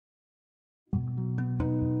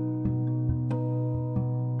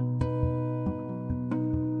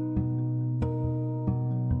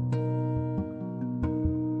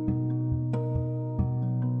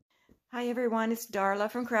everyone, it's Darla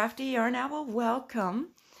from Crafty Yarn Owl.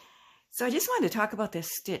 Welcome. So I just wanted to talk about this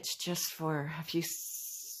stitch just for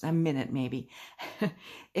a minute maybe.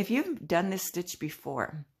 If you've done this stitch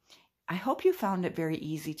before, I hope you found it very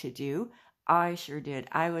easy to do. I sure did.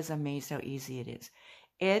 I was amazed how easy it is.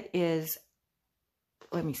 It is,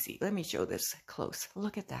 let me see, let me show this close.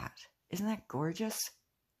 Look at that. Isn't that gorgeous?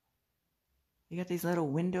 You got these little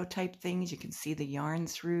window type things. You can see the yarn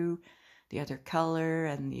through the other color,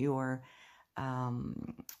 and your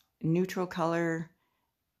neutral color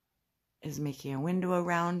is making a window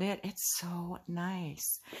around it. It's so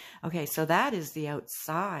nice. Okay, so that is the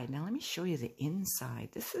outside. Now let me show you the inside.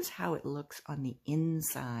 This is how it looks on the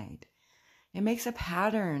inside. It makes a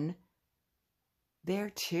pattern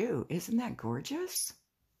there too. Isn't that gorgeous?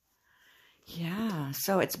 Yeah,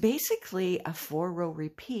 so it's basically a 4-row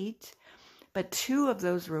repeat, but 2 of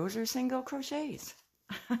those rows are single crochets.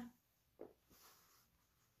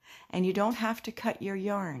 And you don't have to cut your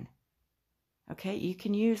yarn. Okay, you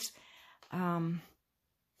can use a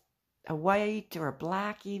white or a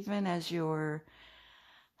black even as your,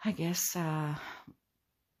 I guess,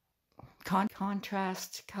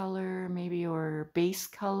 contrast color, maybe, or base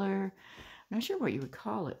color. I'm not sure what you would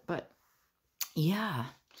call it, but yeah.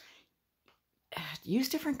 Use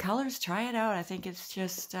different colors, try it out. I think it's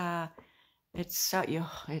just, there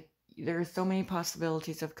are so many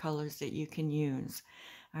possibilities of colors that you can use.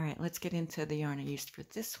 All right, let's get into the yarn I used for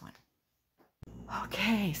this one.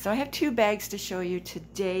 Okay, so I have 2 bags to show you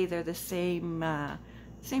today. They're the same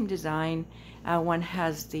design. One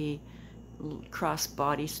has the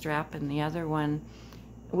crossbody strap, and the other one,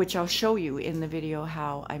 which I'll show you in the video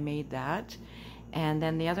how I made that. And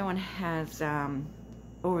then the other one has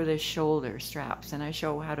over the shoulder straps, and I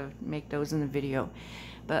show how to make those in the video.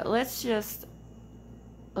 But let's just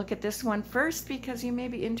look at this one first, because you may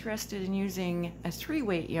be interested in using a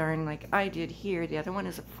 3-weight yarn like I did here. The other one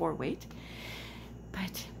is a 4-weight.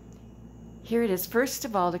 But here it is. First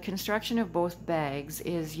of all, the construction of both bags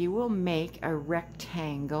is you will make a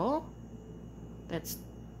rectangle that's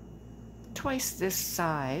twice this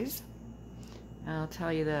size. I'll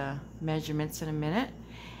tell you the measurements in a minute.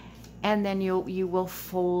 And then you will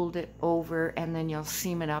fold it over, and then you'll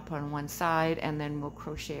seam it up on one side, and then we'll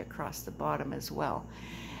crochet across the bottom as well.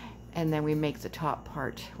 And then we make the top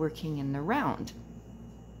part working in the round.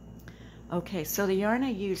 Okay, so the yarn I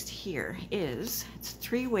used here it's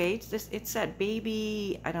 3 weights. It's that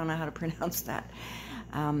baby, I don't know how to pronounce that.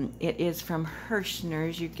 It is from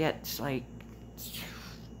Hirschner's. You get like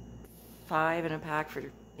 5 in a pack for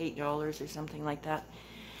 $8 or something like that.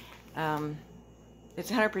 It's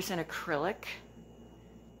 100% acrylic,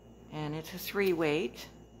 and it's a 3-weight.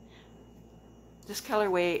 This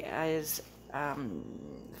colorway is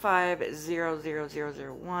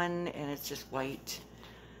 500001, and it's just white.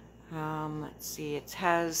 Let's see, it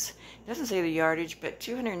doesn't say the yardage, but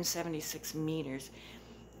 276 meters.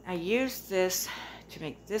 I used this to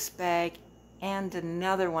make this bag and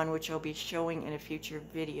another one, which I'll be showing in a future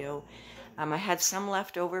video. I had some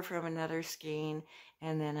left over from another skein,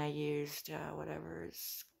 and then I used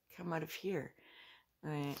whatever's come out of here.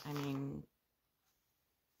 I mean,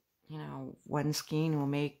 you know, one skein will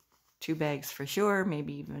make 2 bags for sure,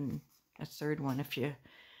 maybe even a 3rd one if you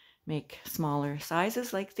make smaller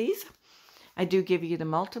sizes like these. I do give you the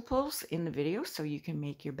multiples in the video, so you can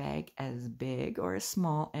make your bag as big or as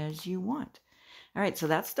small as you want. All right, so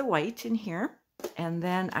that's the white in here. And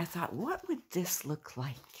then I thought, what would this look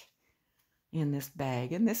like in this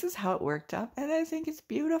bag? And this is how it worked up, and I think it's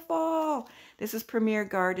beautiful. This is Premier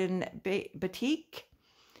Garden Batik.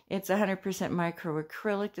 It's 100% micro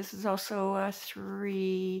acrylic. This is also a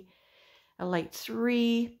light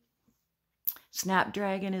 3.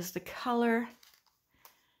 Snapdragon is the color,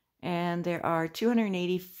 and there are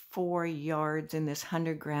 284 yards in this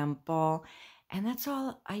 100-gram ball, and that's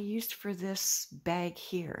all I used for this bag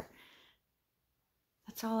here.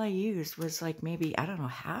 That's all I used, was like maybe, I don't know,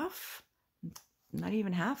 half? Not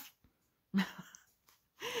even half.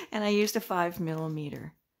 And I used a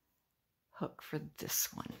 5mm hook for this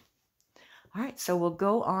one. All right, so we'll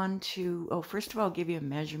go on to, first of all, I'll give you a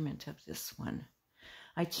measurement of this one.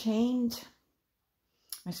 I chained,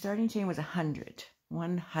 my starting chain was 100.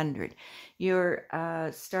 Your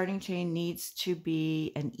starting chain needs to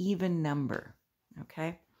be an even number,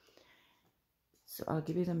 okay? So I'll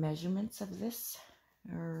give you the measurements of this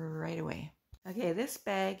right away. Okay, this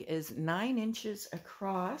bag is 9 inches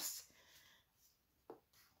across,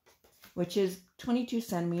 which is 22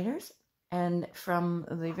 centimeters. And from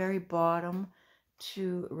the very bottom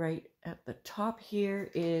to right at the top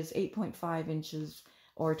here is 8.5 inches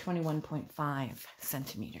or 21.5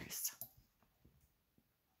 centimeters.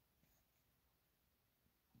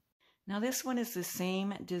 Now this one is the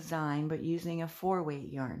same design, but using a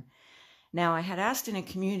 4-weight yarn. Now I had asked in a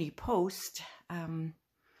community post, I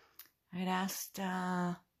had asked,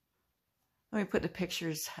 let me put the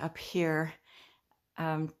pictures up here,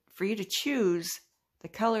 for you to choose the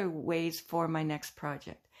colorways for my next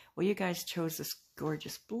project. Well, you guys chose this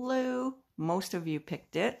gorgeous blue. Most of you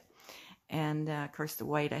picked it. And of course the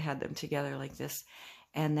white, I had them together like this.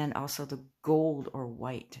 And then also the gold or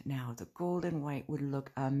white. Now the gold and white would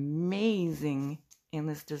look amazing in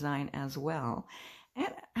this design as well.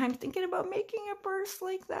 And I'm thinking about making a purse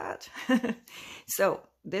like that. So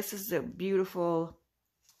this is the beautiful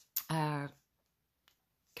colorway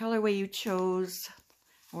you chose,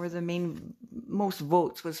 or the most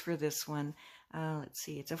votes was for this one. Let's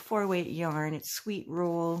see, it's a 4-weight yarn. It's Sweet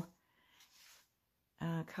Roll.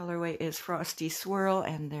 Colorway is Frosty Swirl,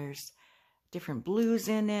 and there's different blues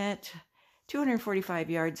in it. 245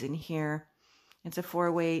 yards in here. It's a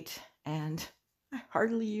 4-weight, and I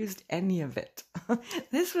hardly used any of it.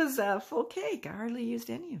 This was a full cake. I hardly used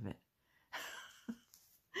any of it.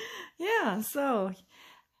 Yeah, so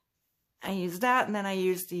I used that, and then I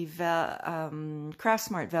used the Craft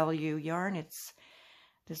Smart Value yarn. This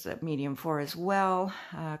is a medium 4 as well.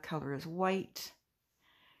 Color is white.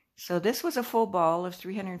 So this was a full ball of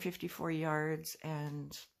 354 yards,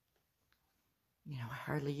 and you know, I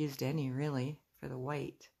hardly used any really for the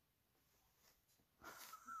white.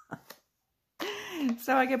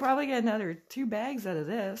 So I could probably get another 2 bags out of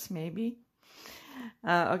this, maybe.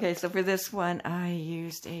 Okay, so for this one, I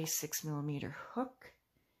used a 6mm hook.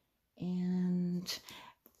 And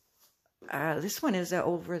this one is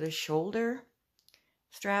over the shoulder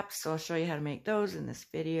straps, so I'll show you how to make those in this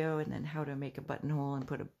video, and then how to make a buttonhole and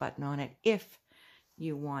put a button on it if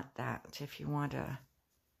you want that, if you want a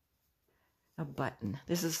button.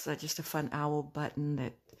 This is just a fun owl button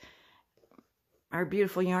that our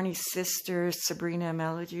beautiful yarny sister Sabrina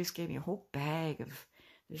Mellojuice gave me a whole bag of.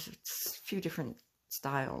 There's a few different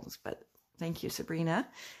styles, but thank you, Sabrina.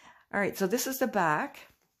 All right, so this is the back.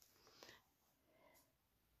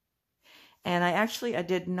 And I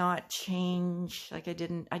did not change, I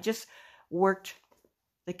just worked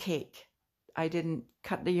the cake. I didn't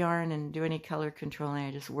cut the yarn and do any color controlling,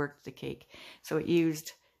 I just worked the cake. So it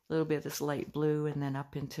used a little bit of this light blue and then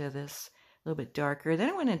up into this a little bit darker. Then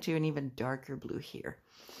it went into an even darker blue here.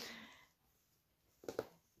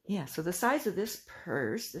 Yeah, so the size of this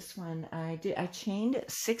purse, this one, I chained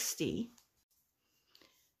 60.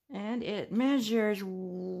 And it measures,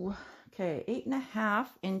 okay, 8.5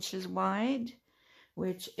 inches wide,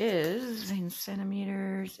 which is, in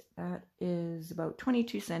centimeters, that is about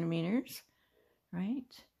 22 centimeters, right?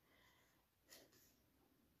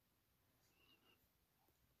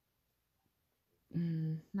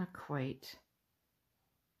 Not quite.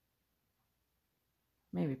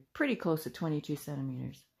 Maybe pretty close to 22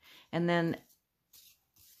 centimeters. And then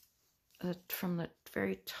from the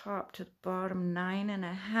very top to the bottom,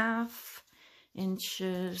 9.5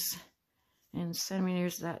 inches in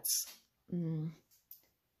centimeters. That's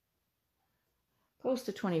close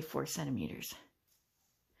to 24 centimeters.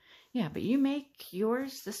 Yeah, but you make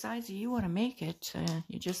yours the size you want to make it.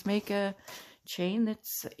 You just make a chain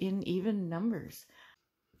that's in even numbers.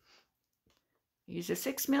 I used a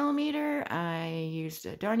 6mm. I used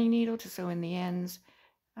a darning needle to sew in the ends.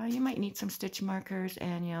 You might need some stitch markers,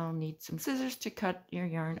 and you'll need some scissors to cut your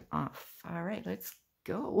yarn off. All right, let's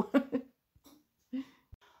go.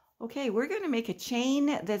 Okay, we're going to make a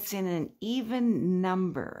chain that's in an even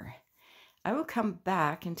number. I will come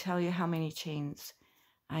back and tell you how many chains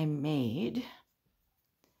I made.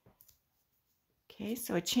 Okay,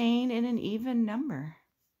 so a chain in an even number.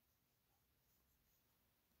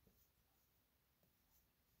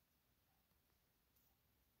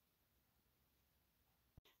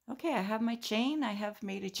 Okay, I have my chain. I have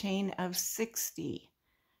made a chain of 60.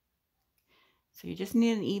 So you just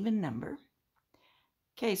need an even number.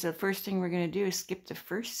 Okay, so the first thing we're going to do is skip the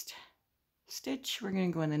first stitch. We're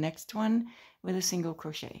going to go in the next one with a single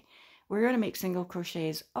crochet. We're going to make single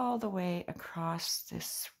crochets all the way across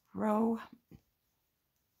this row.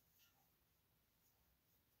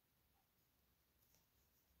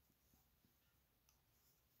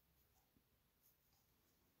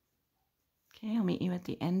 Okay, I'll meet you at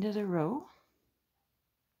the end of the row.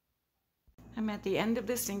 I'm at the end of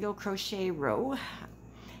the single crochet row.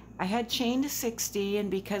 I had chained 60,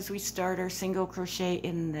 and because we start our single crochet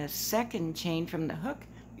in the second chain from the hook,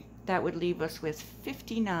 that would leave us with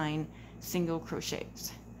 59 single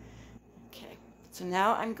crochets. Okay, so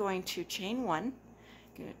now I'm going to chain 1. I'm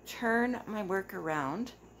going to turn my work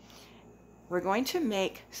around. We're going to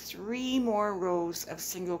make 3 more rows of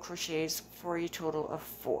single crochets for a total of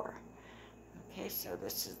 4. Okay, so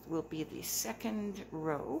will be the second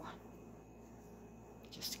row.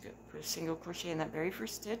 Just put a single crochet in that very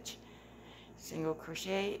first stitch, single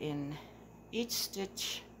crochet in each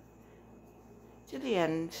stitch to the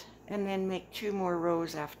end, and then make 2 more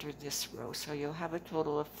rows after this row. So you'll have a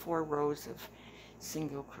total of 4 rows of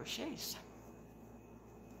single crochets.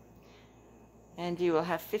 And you will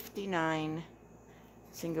have 59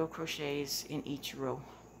 single crochets in each row.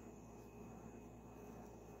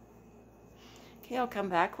 Okay, I'll come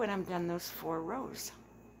back when I'm done those 4 rows.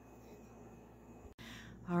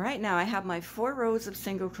 All right, now I have my 4 rows of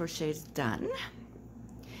single crochets done.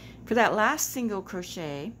 For that last single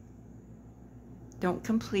crochet, don't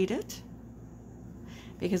complete it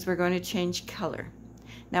because we're going to change color.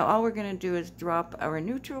 Now all we're going to do is drop our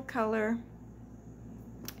neutral color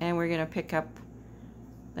and we're going to pick up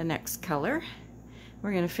the next color.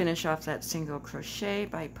 We're going to finish off that single crochet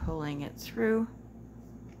by pulling it through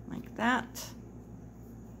like that.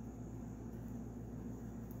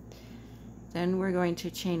 Then we're going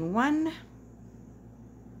to chain 1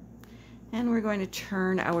 and we're going to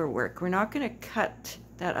turn our work. We're not going to cut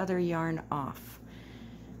that other yarn off.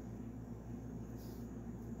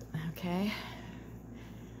 Okay.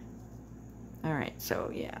 All right, so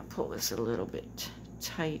yeah, pull this a little bit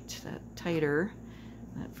tighter,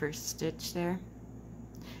 that first stitch there.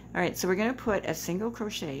 All right, so we're going to put a single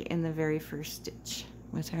crochet in the very first stitch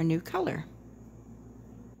with our new color.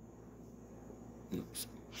 Oops.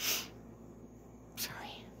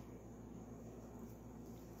 Sorry.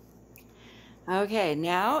 Okay,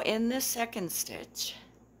 now in the second stitch,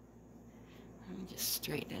 let me just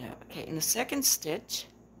straighten it out. Okay, in the second stitch,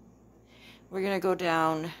 we're going to go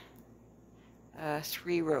down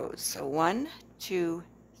 3 rows. So 1, 2,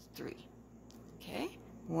 3. Okay,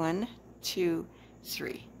 1, 2,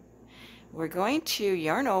 3. We're going to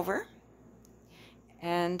yarn over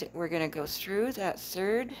and we're going to go through that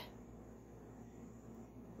 3rd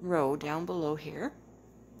row down below here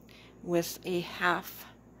with a half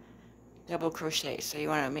double crochet. So you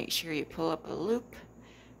want to make sure you pull up a loop,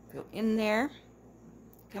 go in there,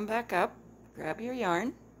 come back up, grab your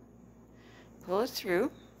yarn, pull it through,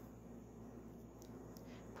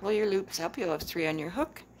 pull your loops up, you'll have 3 on your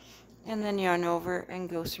hook, and then yarn over and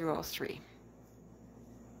go through all 3.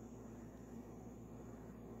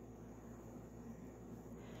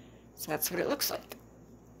 So that's what it looks like.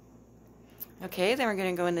 Okay, then we're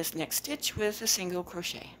going to go in this next stitch with a single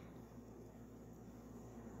crochet.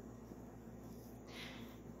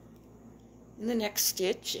 In the next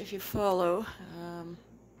stitch, if you follow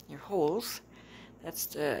your holes, that's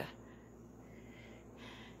the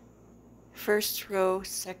 1st row,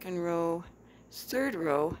 2nd row, 3rd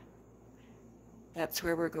row. That's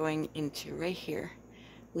where we're going into right here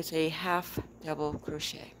with a half double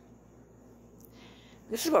crochet.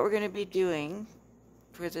 This is what we're going to be doing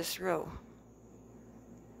for this row.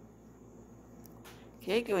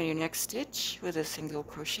 Okay, go in your next stitch with a single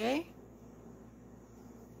crochet.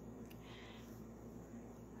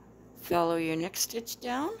 Follow your next stitch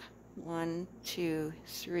down. 1, 2,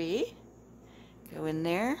 3. Go in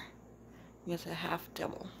there with a half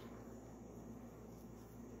double.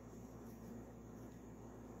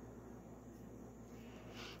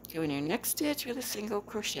 Go in your next stitch with a single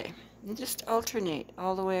crochet and just alternate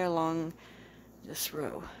all the way along this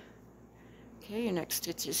row. Okay, your next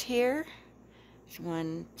stitch is here.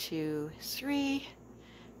 1, 2, 3.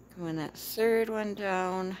 Go in that 3rd one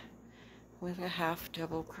down with a half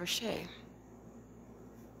double crochet.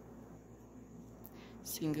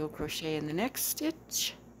 Single crochet in the next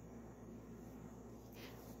stitch.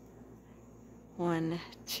 1,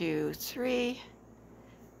 2, 3.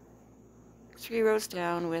 3 rows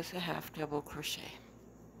down with a half double crochet.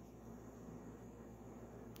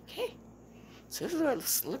 Okay, so this is what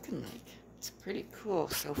it's looking like. It's pretty cool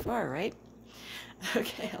so far, right?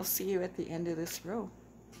 Okay, I'll see you at the end of this row.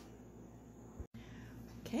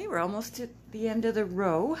 Okay, we're almost at the end of the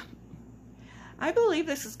row. I believe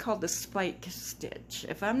this is called the spike stitch.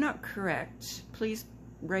 If I'm not correct, please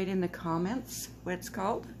write in the comments what it's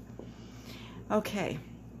called. Okay,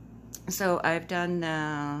 so I've done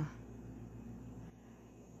the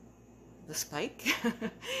spike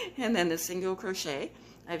and then the single crochet.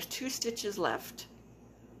 I have 2 stitches left,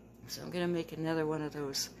 so I'm going to make another one of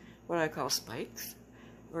those, what I call spikes,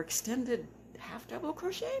 or extended half double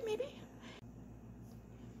crochet maybe.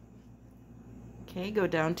 Okay, go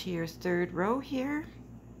down to your 3rd row here,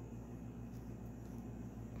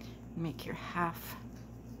 make your half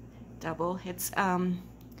double. It's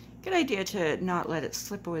good idea to not let it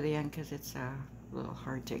slip over the end because it's a little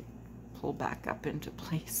hard to pull back up into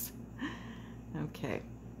place. Okay,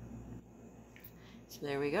 so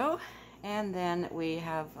there we go, And then we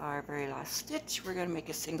have our very last stitch. We're going to make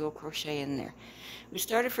a single crochet in there. We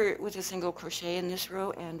started with a single crochet in this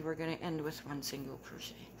row, and we're going to end with 1 single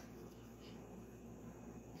crochet.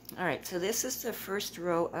 All right, so this is the first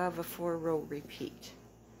row of a 4-row repeat.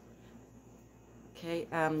 Okay,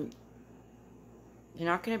 you're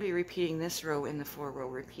not going to be repeating this row in the 4-row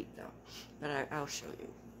repeat though, but I'll show you.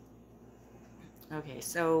 Okay,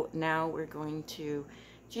 so now we're going to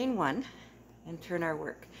chain 1 and turn our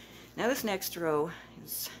work. Now this next row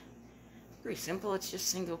is pretty simple. It's just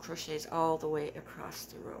single crochets all the way across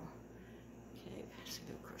the row. Okay,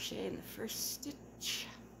 single crochet in the first stitch.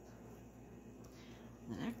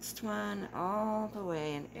 The next one all the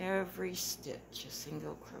way in every stitch, a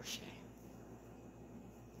single crochet.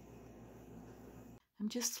 I'm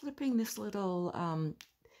just slipping this little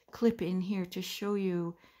clip in here to show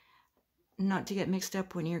you not to get mixed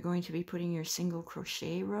up when you're going to be putting your single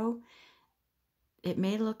crochet row. It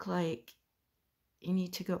may look like you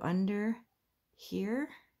need to go under here,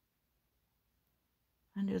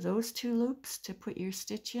 under those 2 loops to put your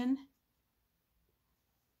stitch in,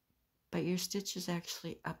 but your stitch is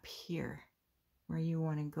actually up here where you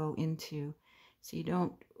want to go into. So you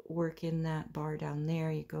don't work in that bar down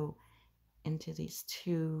there, you go into these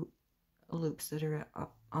 2 loops that are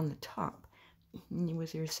up on the top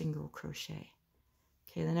with your single crochet.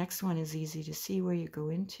 Okay, the next one is easy to see where you go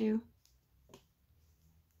into.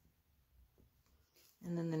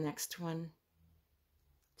 And then the next one,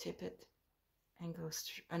 tip it and goes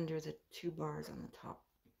under the 2 bars on the top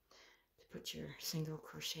to put your single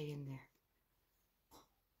crochet in there.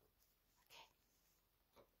 Okay.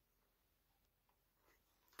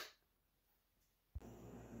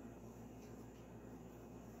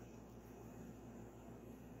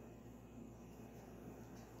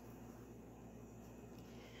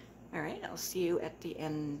 All right, I'll see you at the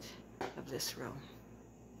end of this row.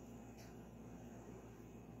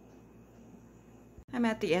 I'm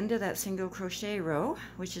at the end of that single crochet row,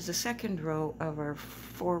 which is the second row of our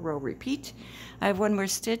 4-row repeat. I have 1 more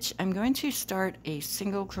stitch. I'm going to start a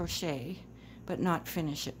single crochet, but not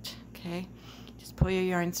finish it, okay? Just pull your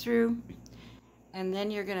yarn through, and then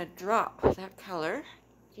you're going to drop that color.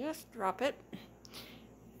 Just drop it.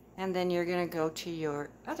 And then you're going to go to your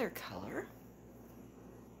other color.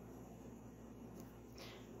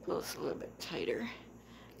 Pull this a little bit tighter.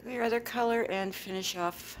 Go to your other color and finish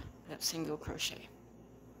off that single crochet.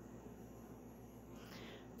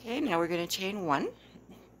 Okay, now we're going to chain 1,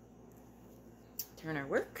 turn our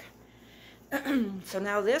work. So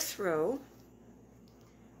now this row,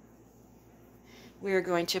 we are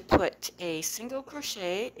going to put a single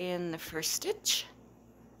crochet in the first stitch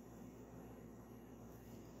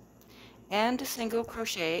and a single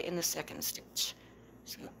crochet in the second stitch.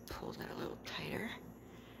 So pull that a little tighter.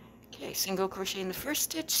 Okay, single crochet in the first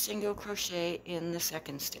stitch, single crochet in the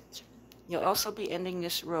second stitch. You'll also be ending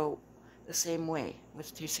this row the same way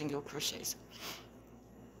with 2 single crochets.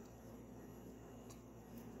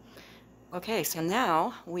 Okay, so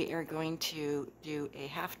now we are going to do a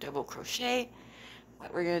half double crochet,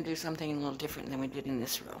 but we're going to do something a little different than we did in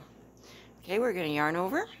this row. Okay, we're going to yarn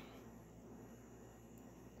over.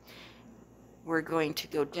 We're going to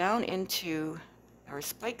go down into our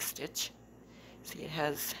spike stitch. See, it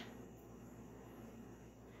has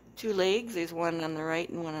 2 legs. There's one on the right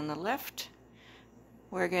and one on the left.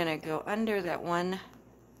 We're going to go under that one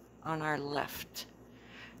on our left.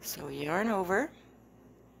 So yarn over,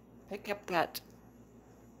 pick up that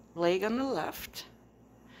leg on the left,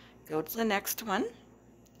 go to the next one,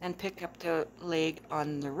 and pick up the leg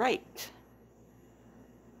on the right.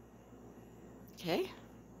 Okay?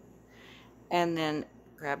 And then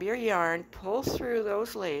grab your yarn, pull through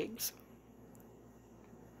those legs,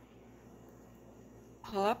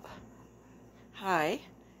 pull up high,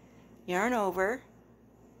 yarn over,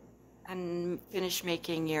 and finish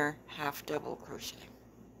making your half double crochet.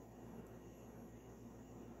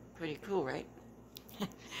 Pretty cool, right?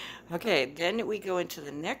 Okay, then we go into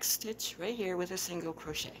the next stitch right here with a single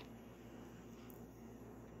crochet.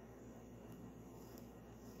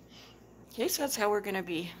 Okay, so that's how we're going to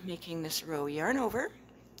be making this row. Yarn over.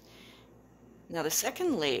 Now the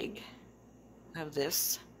second leg of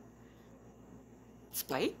this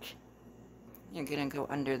spike, you're going to go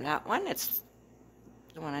under that one. It's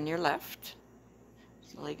the one on your left.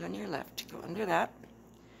 It's the leg on your left. Go under that.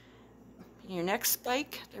 Your next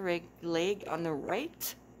spike, the leg on the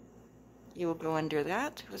right, you will go under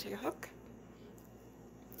that with your hook.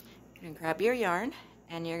 You're going to grab your yarn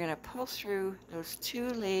and you're going to pull through those 2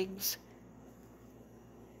 legs.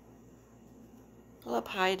 Pull up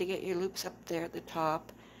high to get your loops up there at the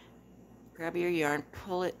top. Grab your yarn,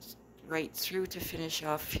 pull it right through to finish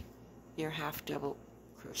off your half double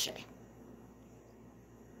crochet.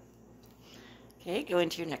 Okay, go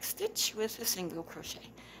into your next stitch with a single crochet.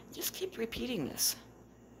 Just keep repeating this.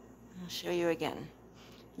 I'll show you again.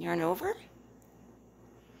 Yarn over,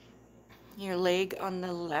 your leg on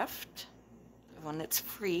the left, the one that's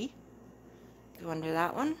free, go under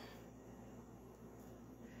that one.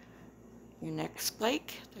 Your next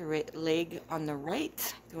spike, the right leg on the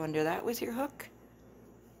right, go under that with your hook.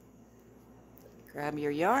 Grab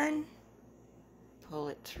your yarn, pull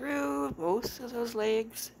it through both of those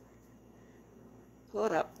legs, pull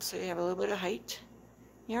it up so you have a little bit of height,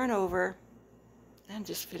 yarn over, and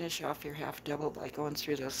just finish off your half double by going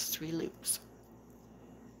through those 3 loops.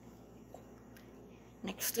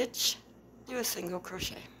 Next stitch, do a single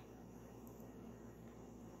crochet.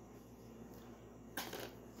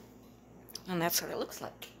 And that's what it looks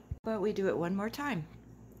like. But we do it one more time.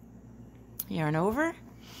 Yarn over,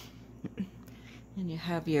 and you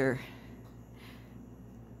have your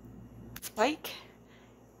spike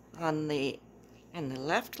on the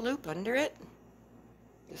left loop under it.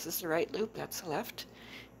 This is the right loop, that's the left.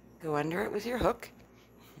 Go under it with your hook.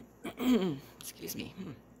 Excuse me.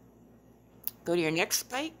 Go to your next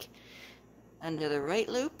spike, under the right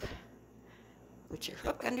loop, put your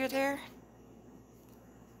hook under there.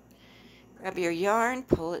 Grab your yarn,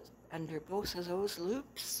 pull it under both of those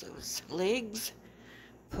loops, those legs.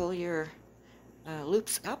 Pull your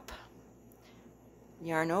loops up,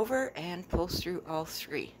 yarn over, and pull through all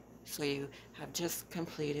 3. So you have just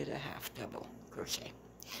completed a half double crochet.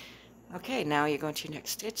 Okay, now you're going to your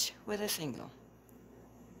next stitch with a single.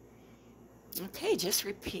 Okay, just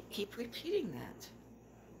keep repeating that.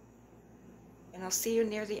 And I'll see you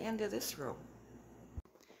near the end of this row.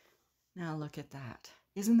 Now look at that.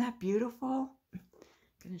 Isn't that beautiful? I'm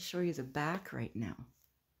going to show you the back right now.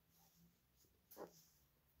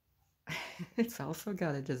 It's also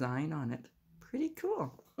got a design on it. Pretty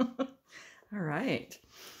cool. All right.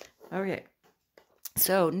 Okay.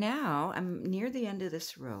 So now I'm near the end of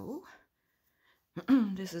this row.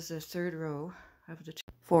 This is the 3rd row of the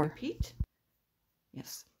 4. Repeat.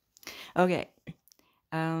 Yes. Okay.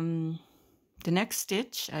 The next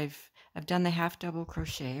stitch, I've done the half double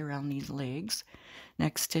crochet around these legs.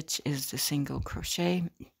 Next stitch is the single crochet.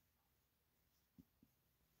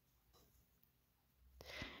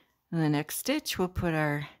 And the next stitch we'll put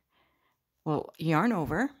we'll yarn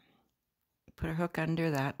over, put a hook under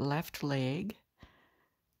that left leg,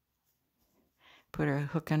 put a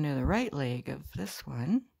hook under the right leg of this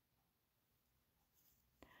one,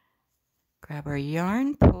 grab our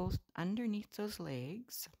yarn, pull underneath those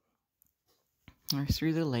legs, or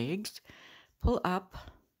through the legs, pull up,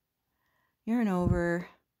 yarn over,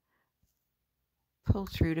 pull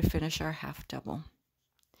through to finish our half double.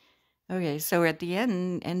 Okay, so we're at the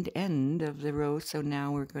end of the row, so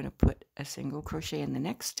now we're going to put a single crochet in the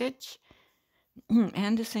next stitch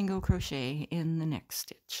and a single crochet in the next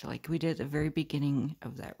stitch, like we did at the very beginning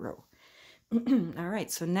of that row. All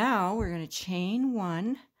right, so now we're going to chain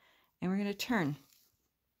 1 and we're going to turn.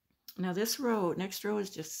 Now this row, next row is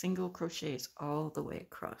just single crochets all the way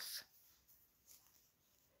across.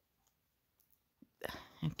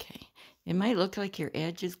 Okay, it might look like your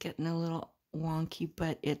edge is getting a little wonky,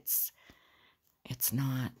 but it's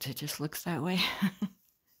not. It just looks that way.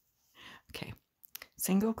 Okay,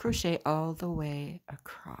 single crochet all the way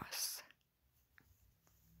across.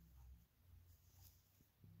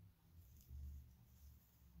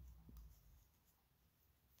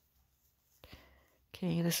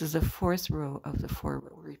 Okay, this is the 4th row of the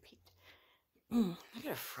 4-row repeat. I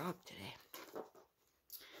got a frog today.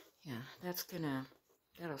 Yeah,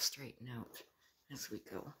 that'll straighten out as we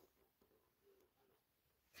go.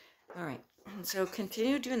 All right, so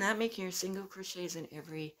continue doing that, making your single crochets in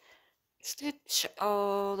every stitch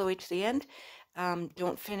all the way to the end.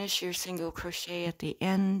 Don't finish your single crochet at the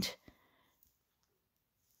end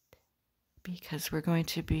because we're going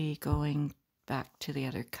to be going back to the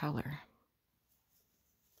other color.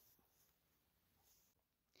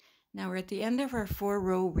 Now we're at the end of our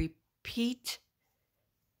 4-row repeat.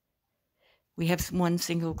 We have 1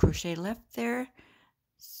 single crochet left there,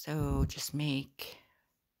 so just make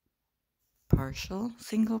partial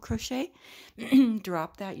single crochet.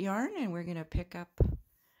 Drop that yarn and we're going to pick up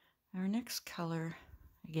our next color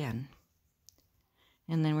again.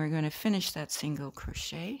 And then we're going to finish that single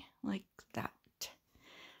crochet like that.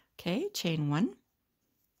 Okay, chain 1.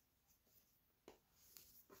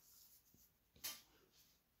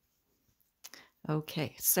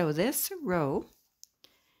 Okay, so this row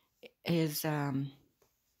is the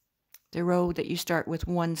row that you start with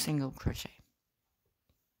 1 single crochet.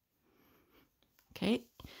 Okay,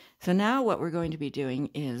 so now what we're going to be doing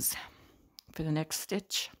is for the next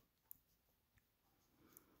stitch,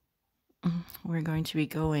 we're going to be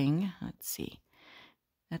going, let's see,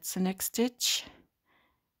 that's the next stitch.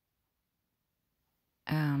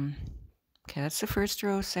 Okay, that's the first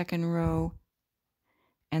row, second row,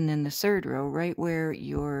 and then the third row, right where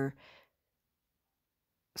your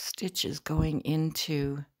stitch is going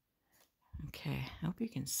into. Okay, I hope you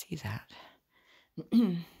can see that.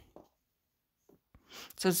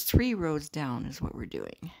 So it's 3 rows down is what we're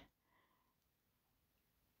doing.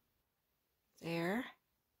 There,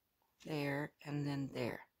 there, and then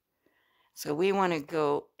there. So we want to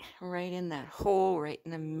go right in that hole, right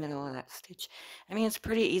in the middle of that stitch. I mean, it's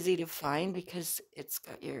pretty easy to find because it's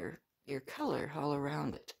got your color all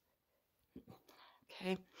around it.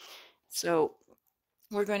 Okay, so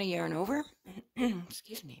we're going to yarn over,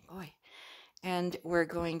 excuse me, boy, and we're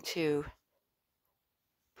going to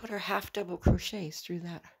put our half double crochets through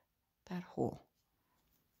that hole.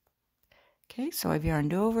 Okay, so I've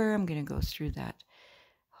yarned over. I'm going to go through that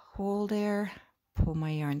hole there, pull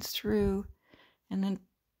my yarns through, and then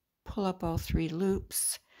pull up all 3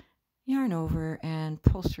 loops, yarn over, and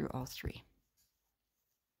pull through all 3.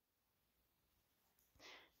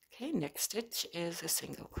 Okay, next stitch is a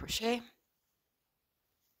single crochet.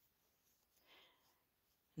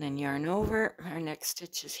 And then yarn over. Our next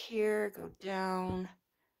stitch is here, go down,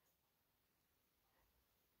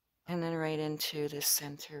 and then right into the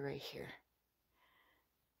center right here.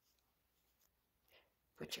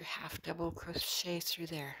 Put your half double crochet through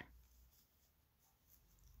there.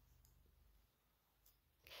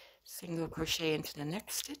 Single crochet into the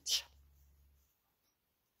next stitch.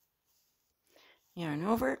 Yarn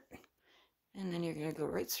over, and then you're going to go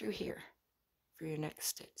right through here for your next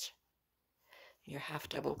stitch. Your half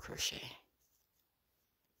double crochet.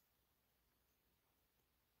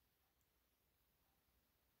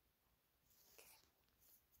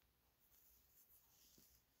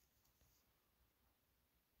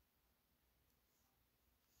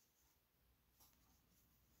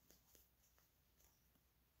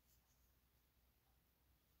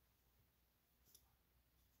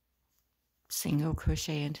 Single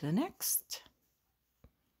crochet into the next.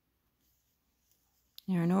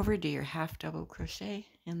 Yarn over, do your half double crochet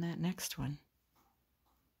in that next one.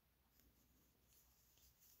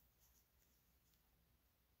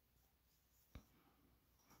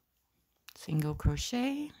 Single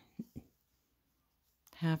crochet,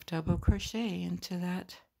 half double crochet into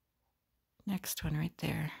that next one right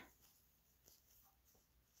there.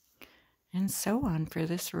 And so on for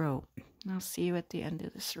this row. I'll see you at the end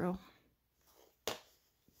of this row.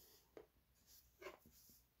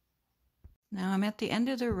 Now I'm at the end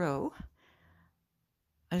of the row.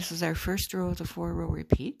 This is our first row of the 4-row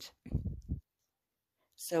repeat.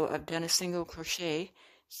 So I've done a single crochet,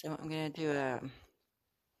 so I'm going to do a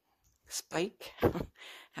spike,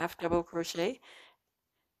 half double crochet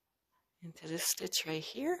into this stitch right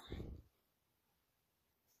here,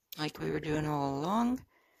 like we were doing all along.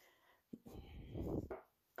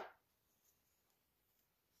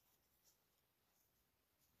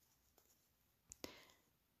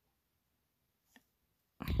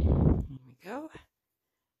 There we go.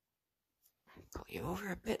 Pull you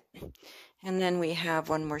over a bit. And then we have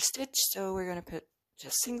one more stitch, so we're going to put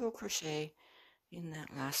just single crochet in that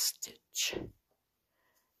last stitch.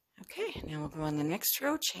 Okay, now we'll go on the next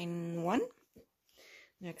row, chain 1.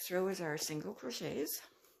 Next row is our single crochets.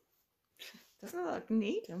 Doesn't it look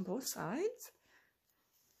neat on both sides?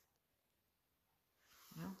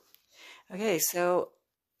 Well, okay, so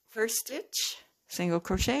first stitch, single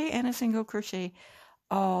crochet and a single crochet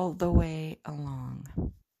all the way along.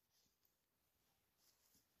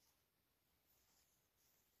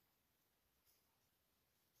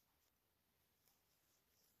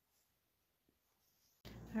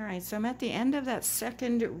 All right, so I'm at the end of that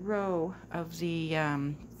second row of the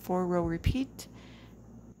 4-row repeat,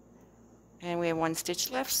 and we have 1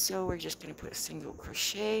 stitch left, so we're just going to put a single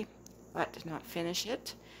crochet, but not finish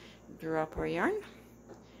it. Drop our yarn,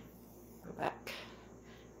 go back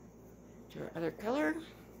to our other color,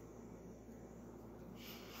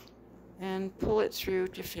 and pull it through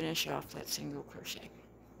to finish off that single crochet.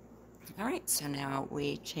 All right, so now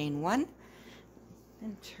we chain 1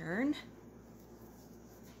 and turn.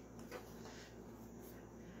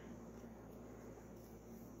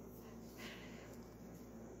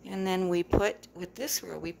 And then we put, with this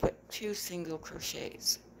row, we put 2 single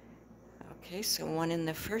crochets. Okay, so 1 in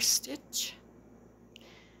the first stitch.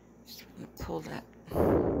 Just want to pull that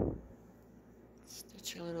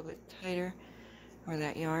stitch a little bit tighter, or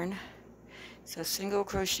that yarn. So single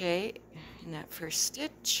crochet in that first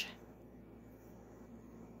stitch.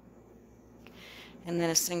 and then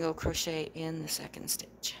a single crochet in the second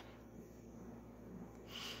stitch.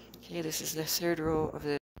 Okay, this is the third row of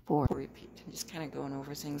the 4 repeat. I'm just kind of going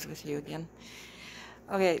over things with you again.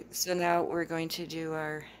 Okay, so now we're going to do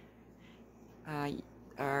our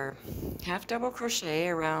half double crochet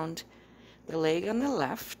around the leg on the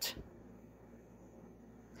left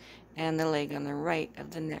and the leg on the right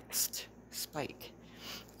of the next spike.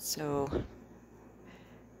 So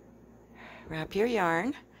wrap your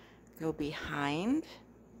yarn, go behind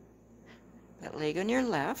that leg on your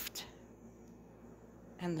left,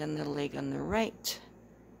 and then the leg on the right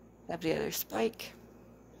of the other spike.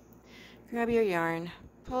 Grab your yarn,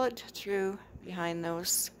 pull it through behind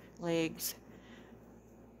those legs,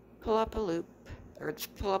 pull up a loop, or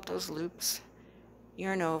pull up those loops,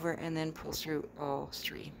 yarn over, and then pull through all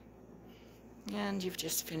 3. And you've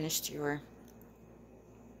just finished your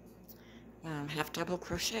half double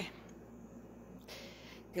crochet.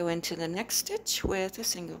 Go into the next stitch with a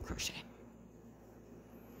single crochet.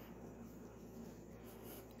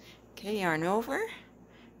 Okay, yarn over,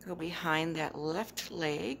 go behind that left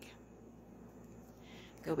leg,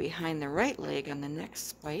 go behind the right leg on the next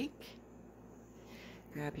spike,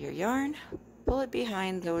 grab your yarn, pull it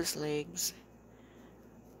behind those legs,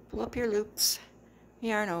 pull up your loops,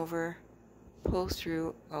 yarn over, pull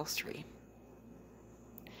through all 3.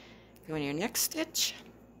 Go in your next stitch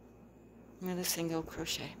with a single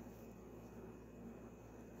crochet.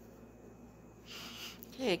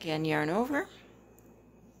 Okay, again, yarn over,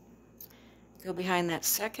 go behind that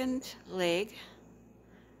second leg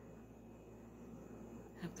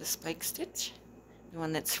of the spike stitch, the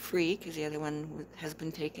one that's free because the other one has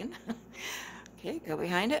been taken. Okay, go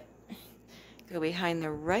behind it, go behind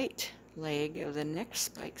the right leg of the next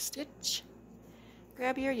spike stitch,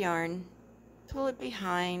 grab your yarn, pull it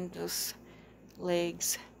behind those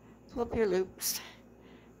legs, pull up your loops,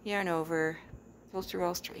 yarn over, pull through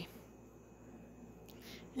all 3,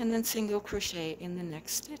 and then single crochet in the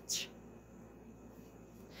next stitch.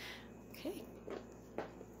 Okay,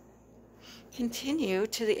 continue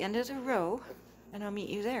to the end of the row and I'll meet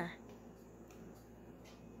you there.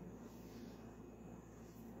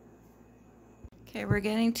 Okay, we're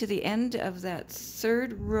getting to the end of that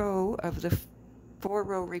third row of the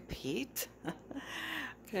 4-row repeat.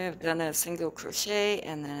 Okay, I've done a single crochet,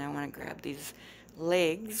 and then I want to grab these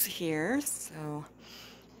legs here. So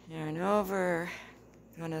yarn over,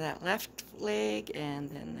 go to that left leg and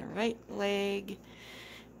then the right leg.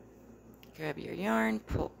 Grab your yarn,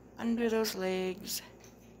 pull under those legs,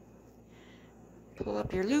 pull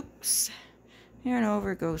up your loops, yarn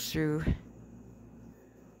over, go through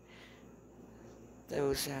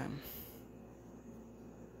those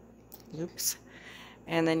loops,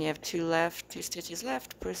 and then you have 2 stitches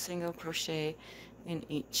left, put a single crochet in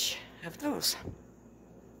each of those.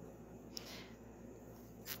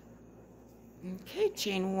 Okay,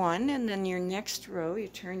 chain 1, and then your next row, you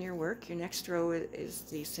turn your work, your next row is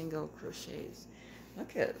the single crochets.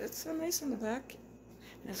 Look at it, it's so nice on the back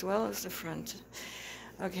as well as the front.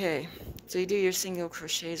 Okay, so you do your single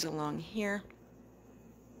crochets along here.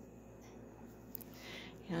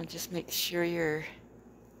 And just make sure you're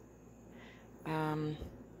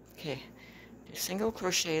okay, do single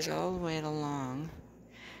crochets all the way along,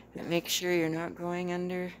 but make sure you're not going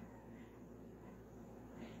under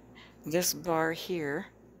this bar here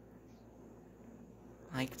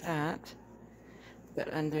like that,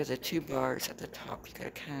 but under the 2 bars at the top. You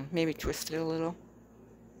gotta kind of maybe twist it a little.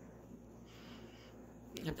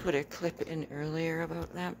 I put a clip in earlier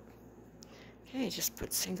about that. Okay, just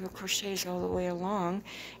put single crochets all the way along,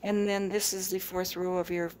 and then this is the 4th row of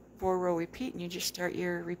your 4-row repeat, and you just start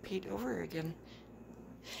your repeat over again.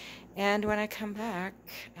 And when I come back,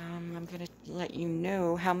 I'm going to let you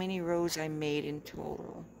know how many rows I made in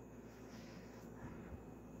total.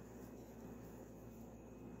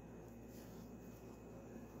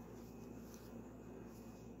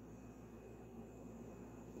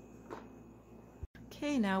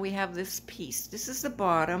 Okay, now we have this piece. This is the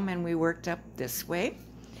bottom, and we worked up this way.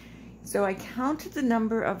 So I counted the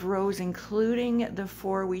number of rows, including the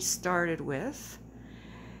 4 we started with,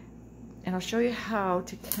 and I'll show you how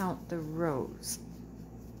to count the rows.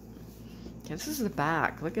 Okay, this is the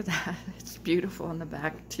back. Look at that. It's beautiful on the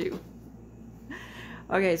back too.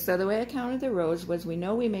 Okay, so the way I counted the rows was, we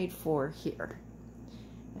know we made 4 here.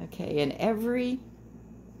 Okay, and every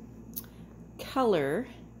color,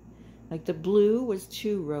 like the blue was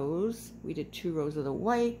 2 rows. We did 2 rows of the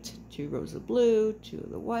white, 2 rows of blue, 2 of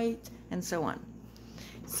the white, and so on.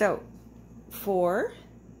 So 4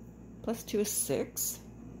 plus 2 is 6,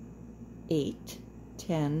 8,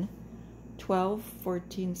 10, 12,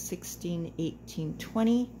 14, 16, 18,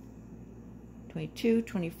 20, 22,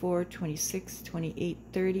 24, 26, 28,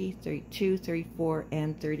 30, 32, 34,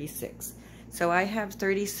 and 36. So I have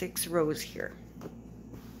 36 rows here.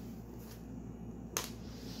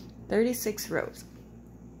 36 rows.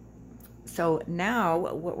 So now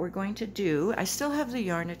what we're going to do, I still have the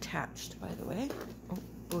yarn attached, by the way. Oh,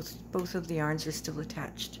 both of the yarns are still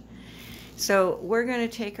attached. So we're going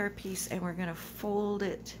to take our piece and we're going to fold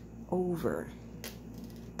it over.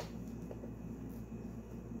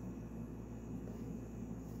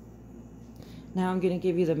 Now I'm going to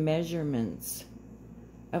give you the measurements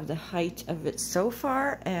of the height of it so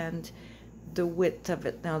far and the width of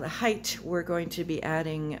it. Now the height, we're going to be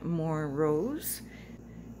adding more rows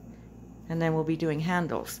and then we'll be doing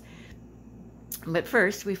handles. But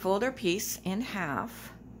first we fold our piece in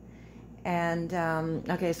half and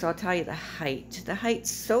okay, so I'll tell you the height. The height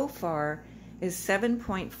so far is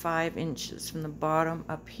 7.5 inches from the bottom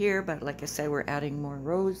up here, but like I said, we're adding more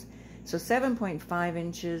rows. So 7.5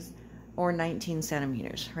 inches or 19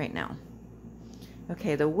 centimeters right now.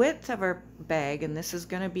 Okay, the width of our bag, and this is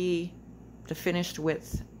going to be the finished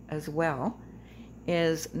width as well,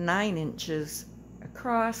 is 9 inches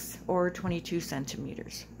across or 22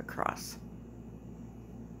 centimeters across.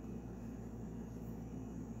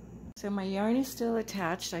 So my yarn is still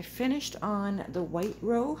attached. I finished on the white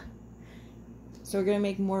row. So we're going to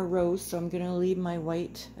make more rows, so I'm going to leave my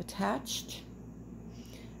white attached.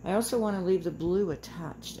 I also want to leave the blue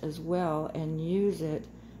attached as well and use it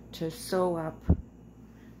to sew up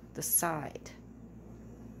the side.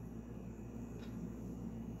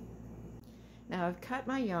 Now I've cut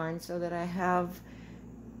my yarn so that I have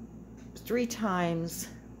 3 times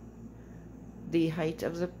the height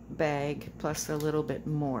of the bag plus a little bit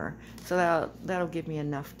more. So that'll give me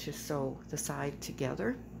enough to sew the side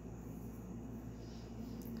together.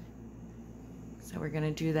 So we're going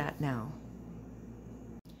to do that now.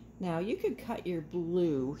 Now you could cut your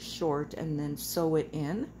blue short and then sew it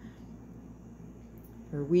in,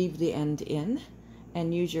 or weave the end in,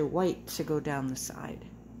 and use your white to go down the side.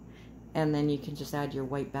 And then you can just add your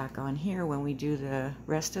white back on here when we do the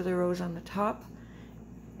rest of the rows on the top.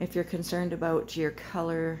 If you're concerned about your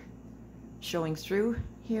color showing through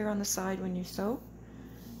here on the side when you sew,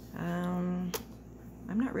 I'm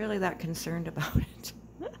not really that concerned about it.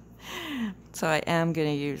 So I am going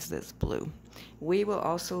to use this blue. We will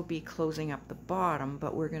also be closing up the bottom,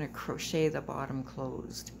 but we're going to crochet the bottom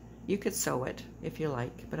closed. You could sew it if you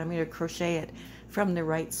like, but I'm going to crochet it from the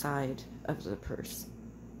right side of the purse.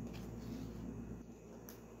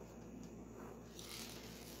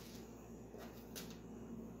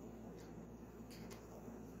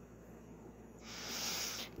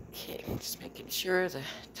 Okay, just making sure the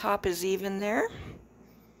top is even there.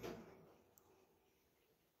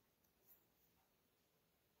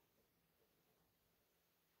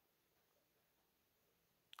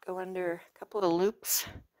 Go under a couple of loops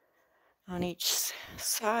on each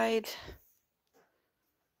side.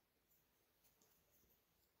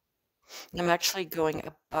 I'm actually going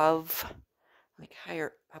above, like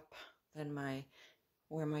higher up than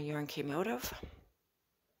where my yarn came out of.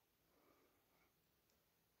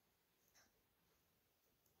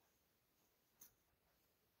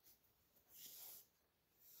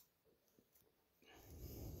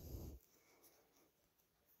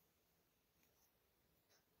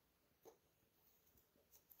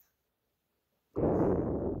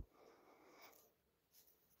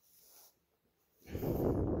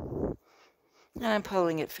 And I'm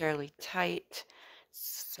pulling it fairly tight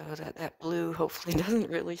so that that blue hopefully doesn't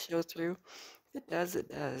really show through. If it does, it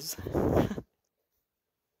does.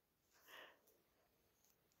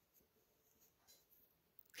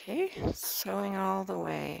 Okay, sewing all the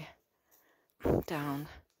way down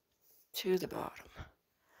to the bottom.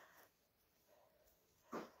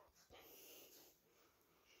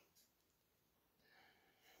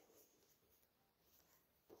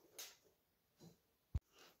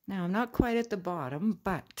 Now I'm not quite at the bottom,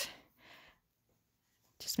 but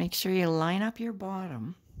just make sure you line up your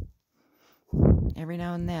bottom every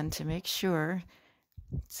now and then to make sure.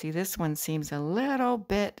 See, this one seems a little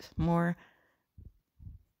bit more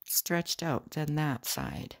stretched out than that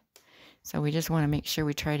side. So we just want to make sure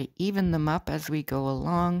we try to even them up as we go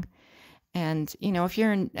along. And, you know, if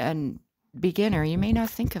you're a beginner, you may not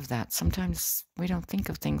think of that. Sometimes we don't think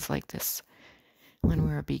of things like this when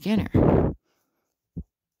we're a beginner.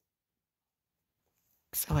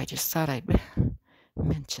 So I just thought I'd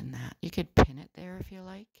mention that. You could pin it there if you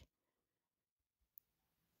like.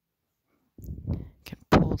 You can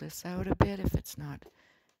pull this out a bit if it's not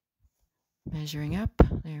measuring up.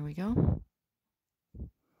 There we go.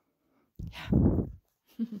 Yeah.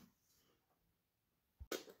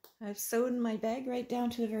 I've sewn my bag right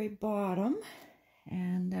down to the very bottom,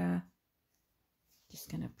 and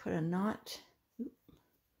just going to put a knot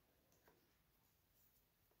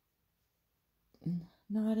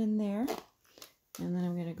in there, and then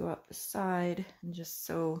I'm going to go up the side and just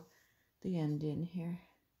sew the end in here.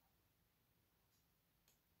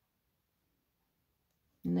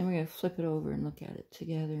 And then we're going to flip it over and look at it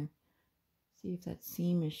together. See if that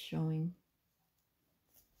seam is showing.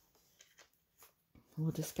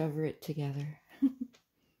 We'll discover it together.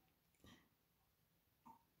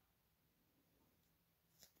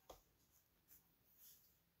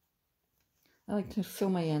 I like to sew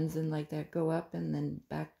my ends in like that, go up and then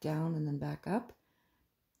back down and then back up.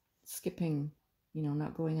 Skipping, you know,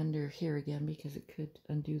 not going under here again because it could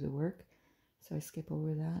undo the work. So I skip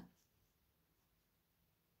over that.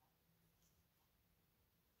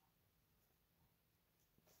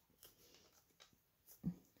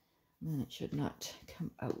 And then it should not come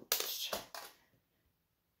out.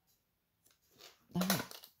 All right.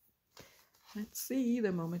 Let's see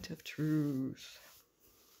the moment of truth.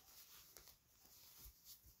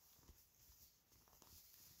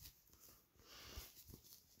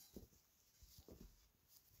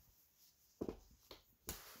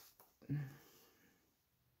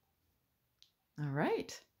 All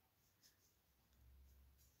right.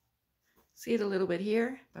 See it a little bit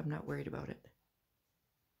here, but I'm not worried about it.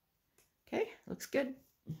 Okay, looks good.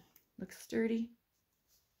 Looks sturdy.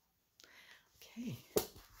 Okay.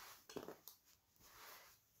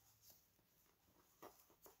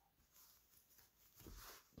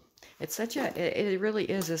 It's such a, it really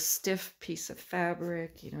is a stiff piece of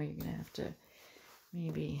fabric. You know, you're going to have to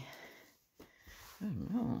maybe, I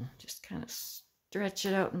don't know, just kind of stretch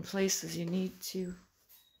it out in places you need to.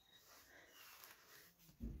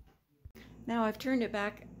 Now I've turned it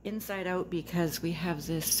back inside out because we have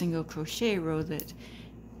this single crochet row that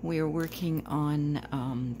we are working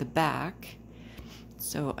on the back.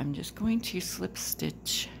 So I'm just going to slip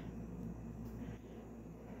stitch.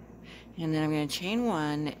 And then I'm going to chain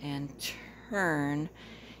one and turn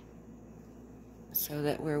so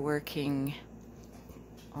that we're working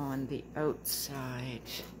on the outside,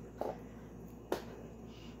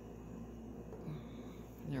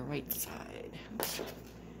 the right side. Oops.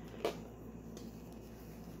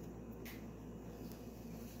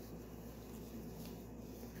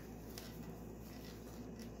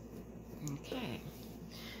 Okay,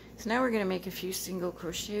 so now we're going to make a few single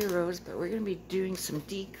crochet rows, but we're going to be doing some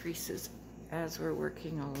decreases as we're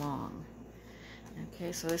working along.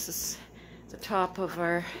 Okay, so this is the top of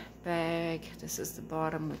our bag. This is the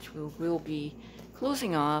bottom, which we will be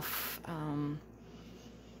closing off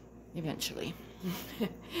eventually.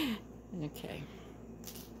 Okay.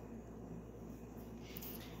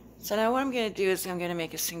 So now what I'm going to do is I'm going to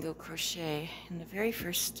make a single crochet in the very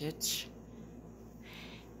first stitch.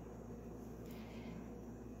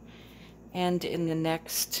 And in the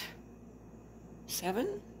next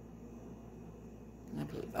 7, I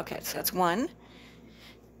believe. Okay, so that's 1,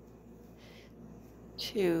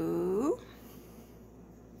 2,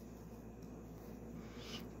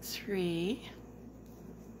 3,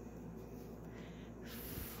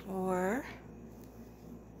 4,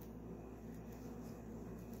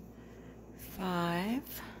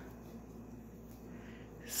 5,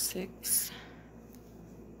 6,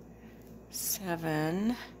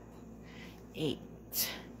 7, 8.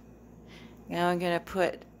 Now I'm going to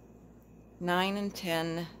put 9 and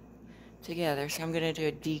 10 together, so I'm going to do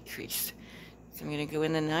a decrease. So I'm going to go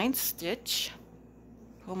in the 9th stitch,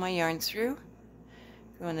 pull my yarn through,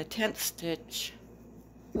 go in the 10th stitch,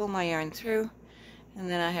 pull my yarn through, and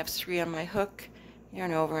then I have 3 on my hook,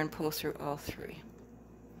 yarn over and pull through all 3.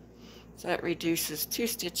 So that reduces 2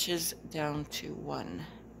 stitches down to 1.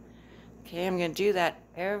 Okay, I'm going to do that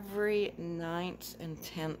every 9th and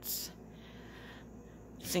 10th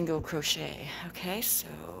single crochet. Okay, so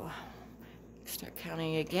start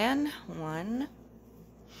counting again. 1,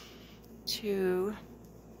 2,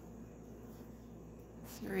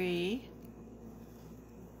 3,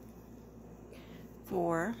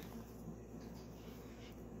 4,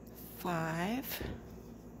 5,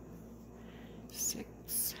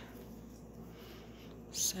 6,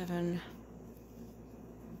 7,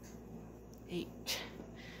 8.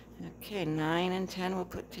 Okay, 9 and 10 we'll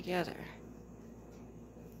put together.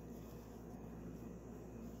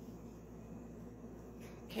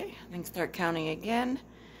 Okay, then start counting again.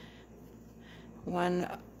 1,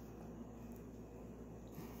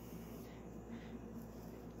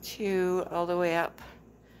 2, all the way up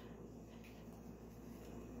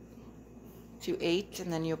to 8,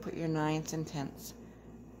 and then you'll put your 9ths and 10ths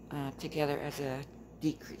together as a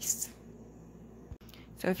decrease.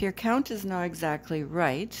 So if your count is not exactly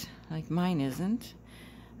right, like mine isn't,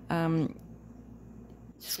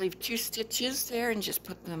 just leave 2 stitches there and just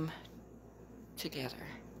put them together.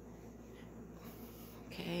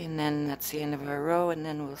 Okay, and then that's the end of our row, and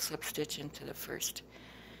then we'll slip stitch into the first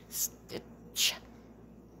stitch.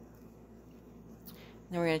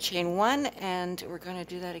 Then we're going to chain 1, and we're going to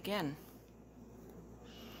do that again.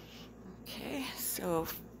 Okay, so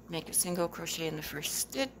make a single crochet in the first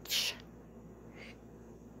stitch.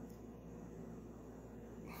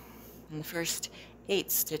 In the first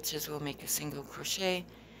 8 stitches we'll make a single crochet,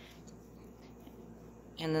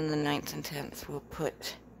 and then the 9th and 10th we'll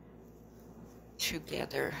put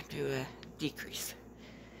together, do a decrease.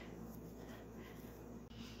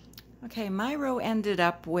 Okay, my row ended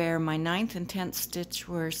up where my 9th and 10th stitch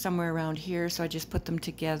were somewhere around here, so I just put them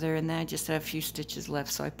together, and then I just had a few stitches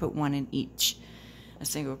left, so I put 1 in each, a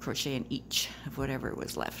single crochet in each of whatever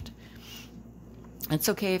was left. It's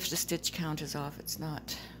okay if the stitch count is off, it's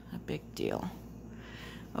not a big deal.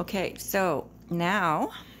 Okay, so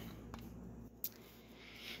now,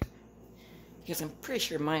 because I'm pretty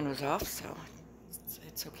sure mine was off, so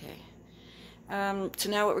it's okay. So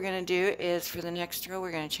now what we're going to do is for the next row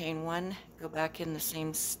we're going to chain 1, go back in the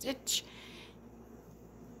same stitch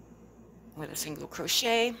with a single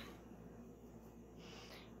crochet,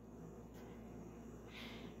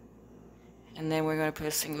 and then we're going to put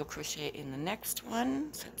a single crochet in the next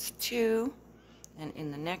one, so that's 2, and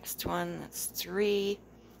in the next one that's 3,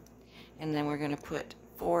 and then we're going to put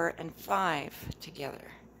 4 and 5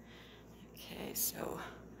 together. Okay, so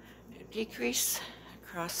decrease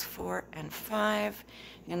across 4 and 5,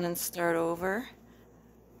 and then start over.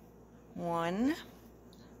 1,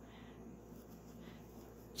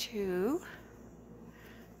 2,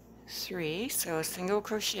 3, so a single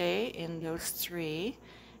crochet in those 3,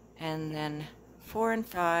 and then 4 and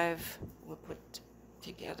 5 we'll put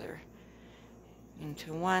together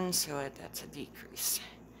into 1, so that's a decrease.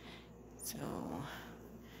 So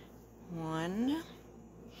 1,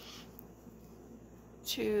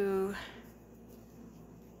 2,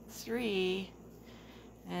 3,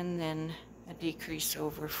 and then a decrease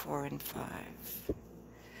over 4 and 5.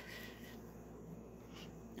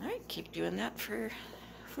 Alright, keep doing that for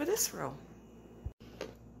this row.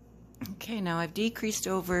 Okay, now I've decreased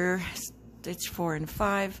over stitch 4 and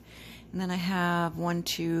 5, and then I have 1,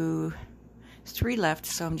 2, 3 left,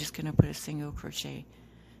 so I'm just going to put a single crochet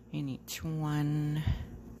in each one.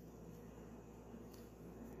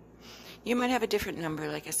 You might have a different number,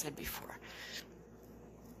 like I said before.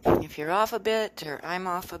 If you're off a bit, or I'm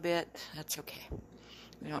off a bit, that's okay.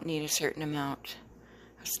 We don't need a certain amount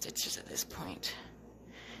of stitches at this point.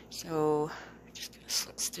 So, I'm just going to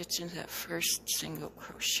slip stitch into that first single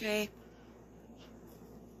crochet.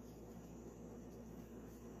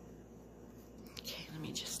 Okay, let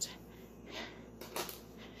me just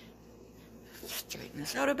straighten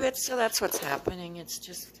this out a bit. So that's what's happening. It's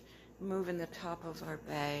just moving the top of our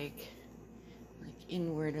bag like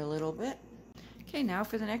inward a little bit. Okay, now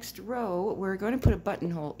for the next row, we're going to put a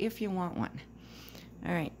buttonhole if you want one.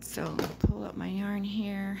 All right, so I'll pull up my yarn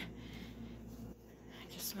here.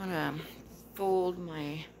 I just want to fold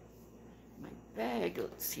my bag.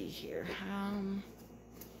 Let's see here.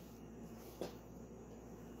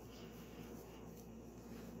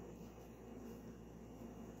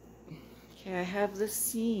 Okay, I have the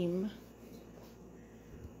seam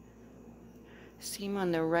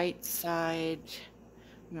on the right side.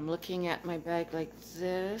 And I'm looking at my bag like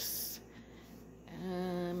this.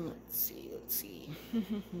 Let's see.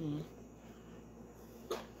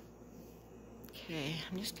 Okay,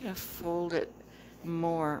 I'm just going to fold it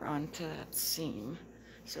more onto that seam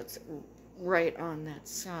so it's right on that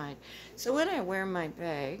side. So when I wear my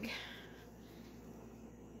bag,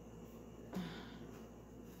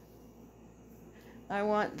 I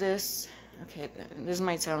want this, okay, this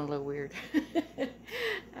might sound a little weird.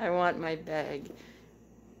 I want my bag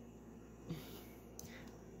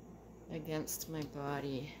against my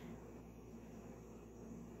body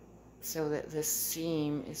so that this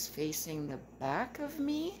seam is facing the back of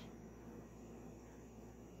me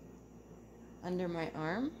under my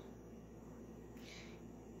arm.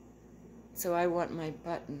 So I want my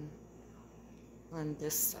button on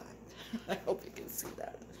this side. I hope you can see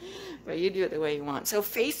that, but you do it the way you want. So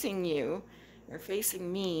facing you or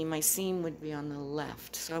facing me, my seam would be on the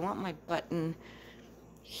left, so I want my button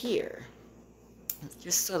here,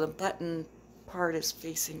 just so the button part is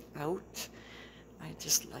facing out. I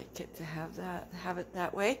just like it to have it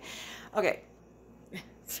that way. Okay.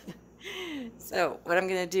 So what I'm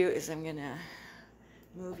gonna do is I'm gonna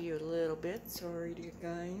move you a little bit. Sorry, dear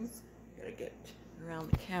guys. Gotta get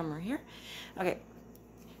around the camera here. Okay.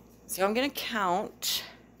 So I'm going to count.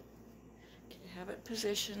 Okay, have it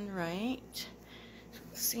positioned right. So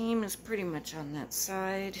the seam is pretty much on that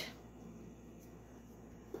side.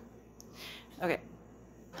 Okay,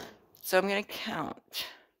 so I'm going to count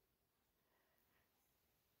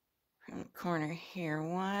from the corner here.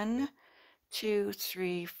 1, 2,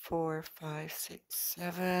 3, 4, 5, 6,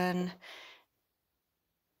 7.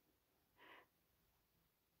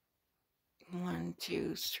 1,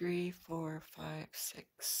 2, 3, 4, 5, 6,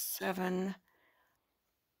 7,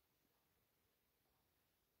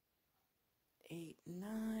 8,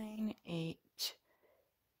 9, 8,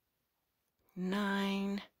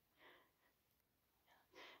 9.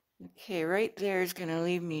 Okay, right there is going to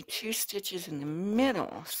leave me 2 stitches in the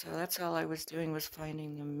middle. So that's all I was doing, was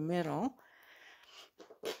finding the middle.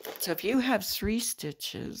 So if you have 3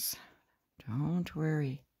 stitches, don't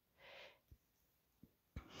worry.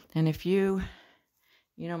 And if you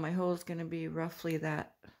know, my hole is going to be roughly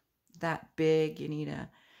that big. You need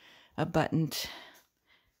a button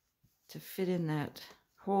to fit in that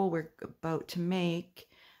hole we're about to make.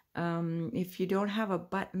 If you don't have a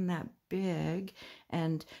button that big,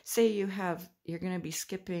 and say you're going to be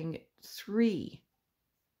skipping 3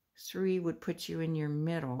 would put you in your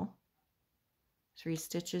middle, 3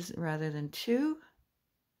 stitches rather than 2.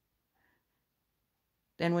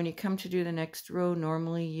 Then when you come to do the next row,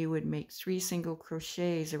 normally you would make 3 single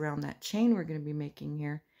crochets around that chain we're going to be making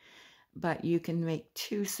here, but you can make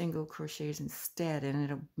 2 single crochets instead, and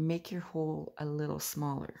it'll make your hole a little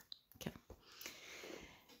smaller. Okay.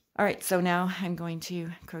 All right, so now I'm going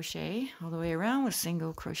to crochet all the way around with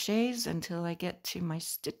single crochets until I get to my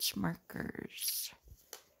stitch markers.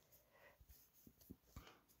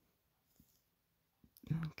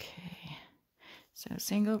 Okay, so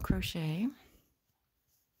single crochet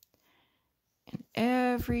in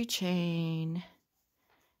every chain,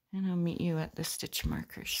 and I'll meet you at the stitch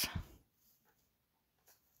markers.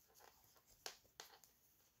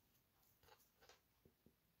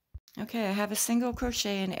 Okay, I have a single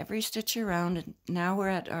crochet in every stitch around, and now we're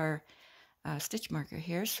at our stitch marker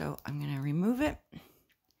here, so I'm going to remove it,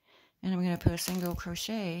 and I'm going to put a single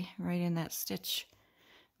crochet right in that stitch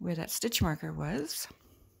where that stitch marker was.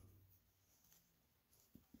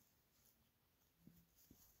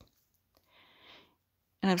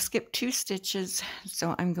 And I've skipped 2 stitches,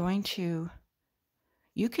 so I'm going to,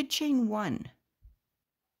 you could chain 1.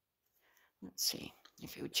 Let's see,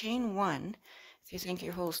 if you chain 1, if you think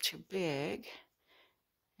your hole's too big,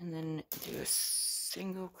 and then do a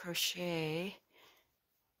single crochet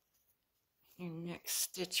in your next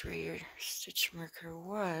stitch where your stitch marker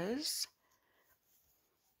was.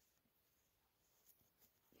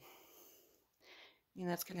 And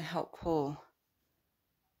that's going to help pull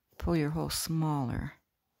your hole smaller.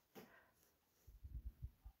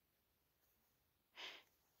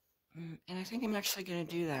 And I think I'm actually going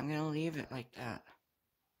to do that. I'm going to leave it like that.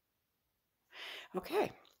 Okay,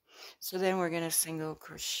 so then we're going to single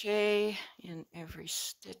crochet in every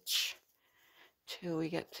stitch till we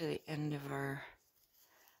get to the end of our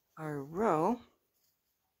row.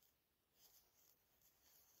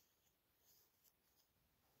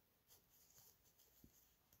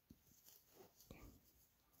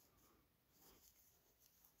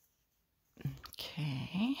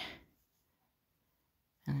 Okay,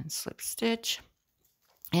 and then slip stitch,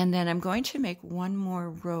 and then I'm going to make one more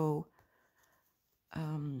row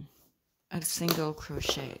of single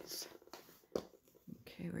crochets.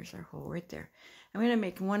 Okay, where's our hole? Right there. I'm going to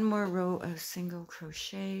make one more row of single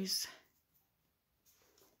crochets.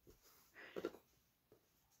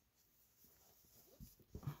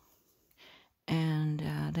 And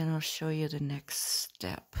then I'll show you the next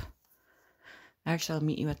step. Actually, I'll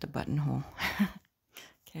meet you at the buttonhole.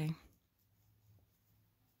 Okay.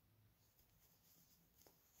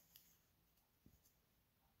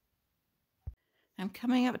 I'm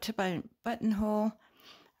coming up to my buttonhole.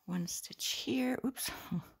 1 stitch here. Oops.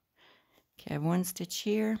 Okay, I have 1 stitch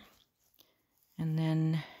here. And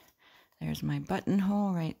then there's my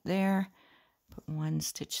buttonhole right there. Put 1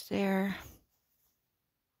 stitch there.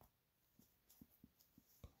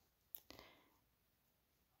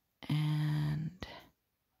 And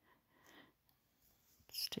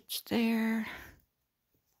stitch there.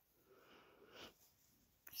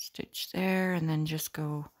 Stitch there, and then just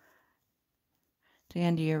go to the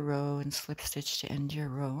end of your row and slip stitch to end your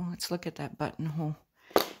row. Let's look at that buttonhole.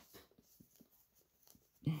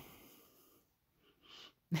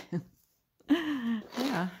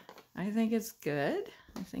 Yeah, I think it's good.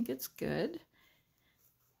 I think it's good.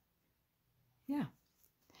 Yeah.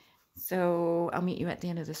 So I'll meet you at the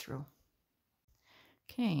end of this row.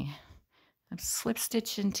 Okay, I've slip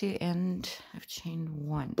stitched into end. I've chained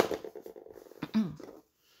 1.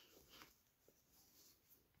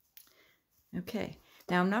 Okay,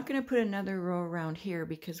 now I'm not going to put another row around here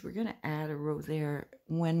because we're going to add a row there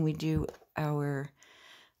when we do our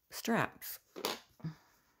straps.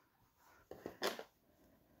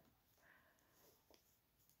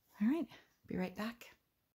 All right, be right back.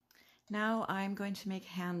 Now I'm going to make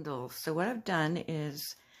handles. So what I've done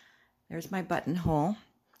is, there's my buttonhole.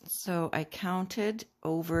 So I counted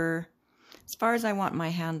over as far as I want my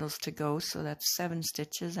handles to go. So that's 7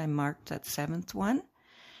 stitches. I marked that 7th one.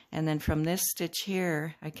 And then from this stitch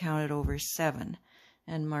here, I counted over 7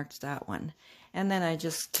 and marked that one. And then I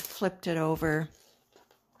just flipped it over,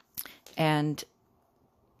 and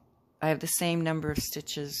I have the same number of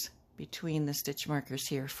stitches between the stitch markers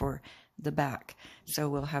here for the back. So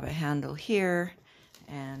we'll have a handle here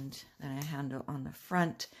and then a handle on the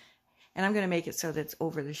front. And I'm going to make it so that it's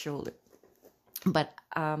over the shoulder. But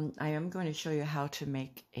I am going to show you how to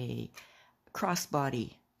make a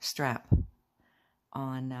crossbody strap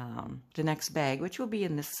on the next bag, which will be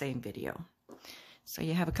in this same video. So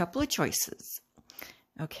you have a couple of choices.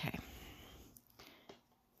 Okay.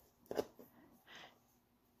 So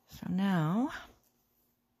now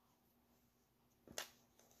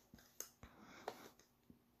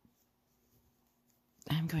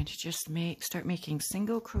I'm going to just start making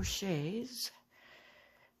single crochets.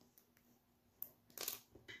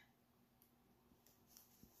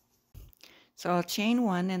 So I'll chain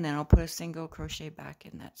 1 and then I'll put a single crochet back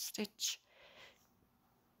in that stitch.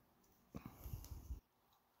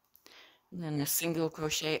 And then a single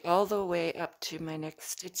crochet all the way up to my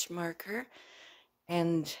next stitch marker,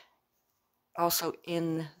 and also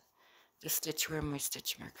in the stitch where my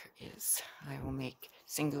stitch marker is, I will make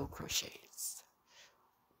single crochets.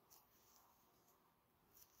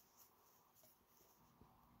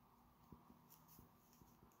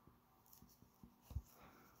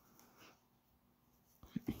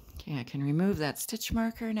 Okay, I can remove that stitch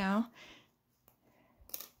marker now.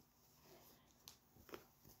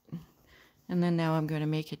 And then now I'm going to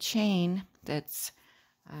make a chain that's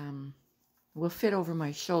will fit over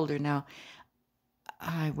my shoulder. Now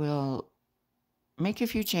I will make a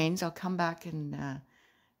few chains. I'll come back and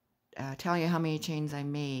tell you how many chains I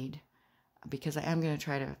made, because I am going to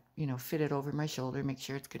try to, fit it over my shoulder, make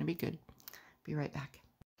sure it's going to be good. Be right back.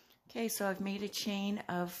 Okay, so I've made a chain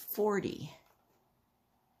of 40.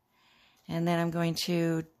 And then I'm going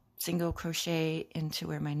to single crochet into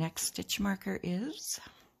where my next stitch marker is.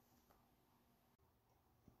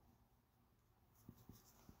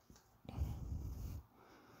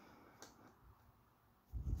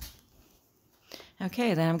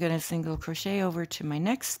 Okay, then I'm going to single crochet over to my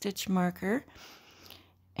next stitch marker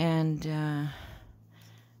and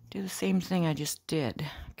do the same thing I just did.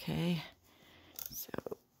 Okay, so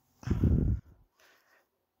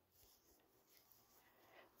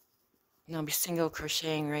and I'll be single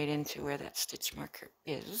crocheting right into where that stitch marker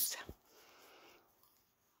is.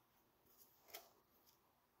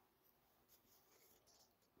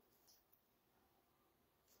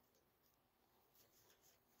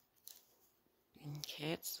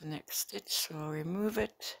 Okay, it's the next stitch, so I'll remove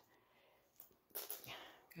it,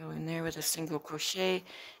 go in there with a single crochet,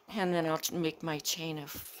 and then I'll make my chain of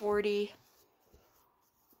 40.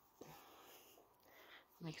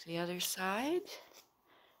 Make the other side.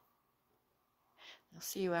 I'll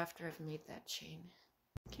see you after I've made that chain.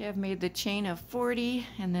 Okay, I've made the chain of 40,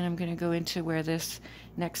 and then I'm going to go into where this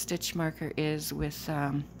next stitch marker is with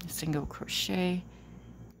a single crochet.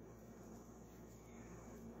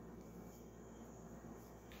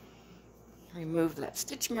 Remove that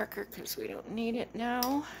stitch marker because we don't need it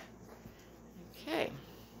now. Okay.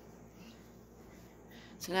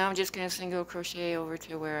 So now I'm just going to single crochet over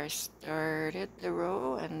to where I started the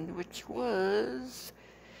row, and which was,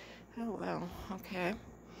 oh well, okay.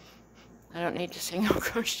 I don't need to single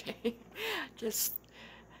crochet. Just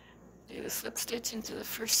do the slip stitch into the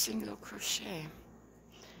first single crochet.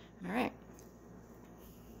 All right.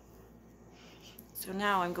 So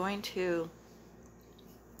now I'm going to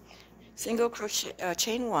single crochet,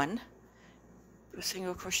 chain 1, do a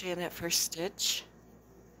single crochet in that first stitch,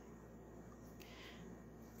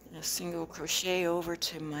 and a single crochet over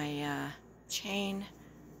to my chain,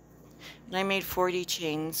 and I made 40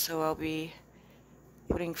 chains, so I'll be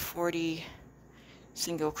putting 40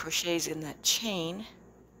 single crochets in that chain.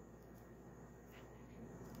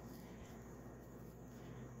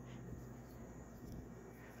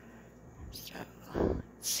 So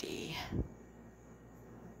let's see.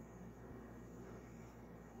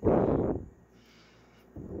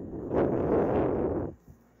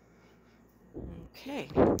 Okay,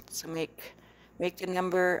 so make the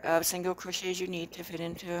number of single crochets you need to fit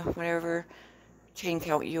into whatever chain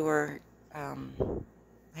count your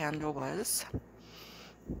handle was,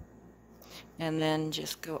 and then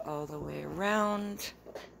just go all the way around,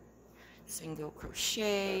 single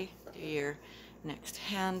crochet, do your next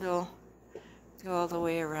handle, go all the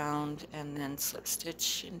way around, and then slip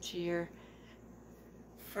stitch into your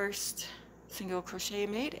first single crochet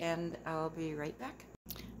made, and I'll be right back.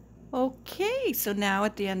 Okay, so now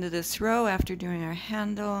at the end of this row, after doing our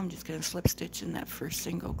handle, I'm just going to slip stitch in that first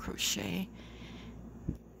single crochet.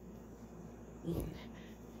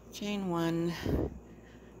 Chain one,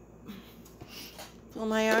 pull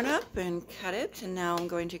my yarn up and cut it, and now I'm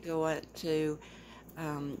going to go on to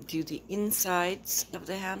do the insides of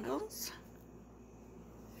the handles.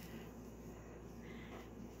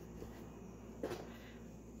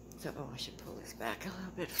 So, oh, I should pull this back a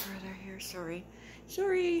little bit further here. Sorry.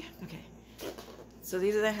 Okay. So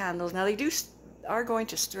these are the handles. Now they are going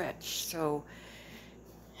to stretch, so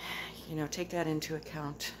you know, take that into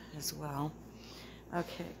account as well.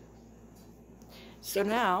 Okay. So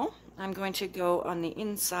now I'm going to go on the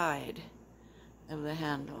inside of the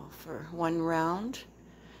handle for one round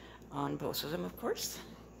on both of them, of course.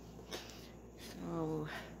 So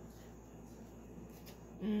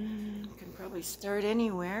you can probably start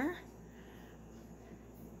anywhere.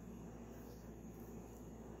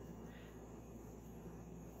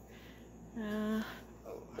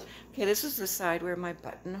 Okay, this is the side where my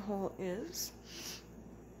buttonhole is.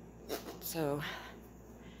 So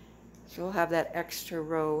we'll have that extra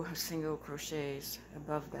row of single crochets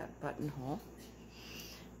above that buttonhole.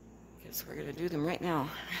 Guess we're going to do them right now.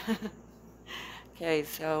 Okay,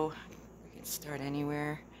 so we can start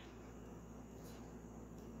anywhere.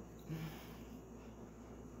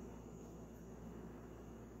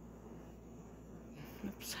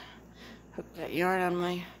 Oops. Hook that yarn on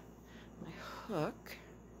my hook.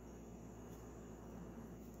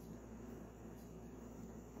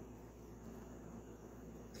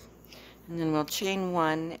 And then we'll chain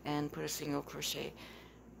one and put a single crochet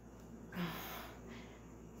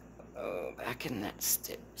back in that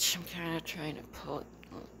stitch. I'm kind of trying to pull it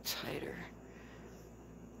a little tighter.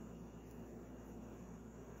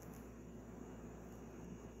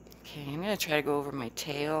 Okay, I'm going to try to go over my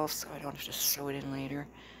tail so I don't have to sew it in later.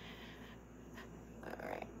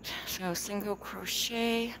 Alright, so single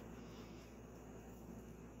crochet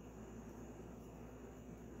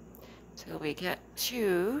till we get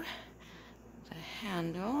to the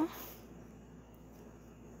handle.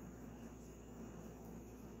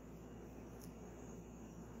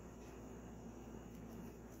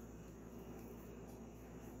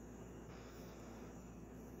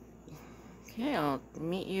 Okay, I'll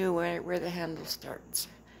meet you where the handle starts.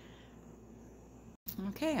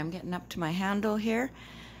 Okay, I'm getting up to my handle here.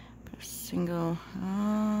 Put a single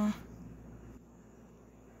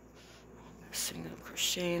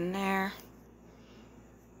crochet in there.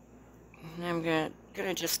 And I'm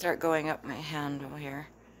gonna just start going up my handle here,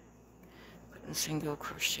 putting single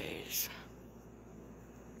crochets.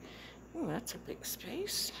 Oh, that's a big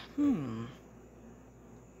space. Okay.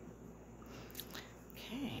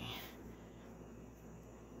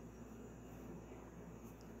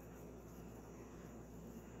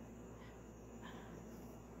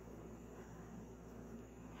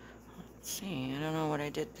 Let's see, I don't know what I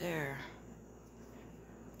did there,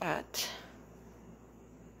 but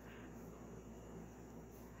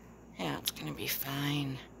yeah, it's gonna be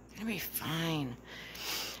fine. It's gonna be fine.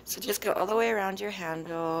 So just go all the way around your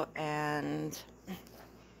handle and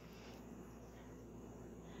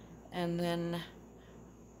then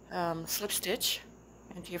slip stitch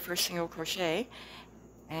into your first single crochet,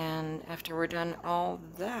 and after we're done all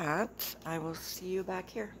that, I will see you back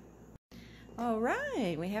here. All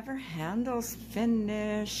right, we have our handles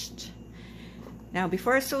finished. Now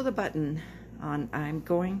before I sew the button on, I'm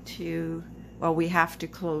going to, well, we have to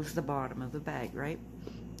close the bottom of the bag, right?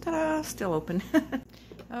 Ta-da, still open.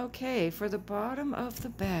 Okay, for the bottom of the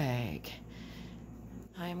bag,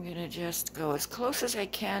 I'm gonna just go as close as I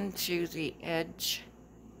can to the edge,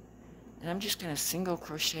 and I'm just gonna single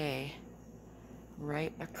crochet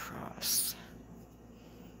right across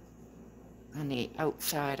on the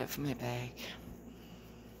outside of my bag.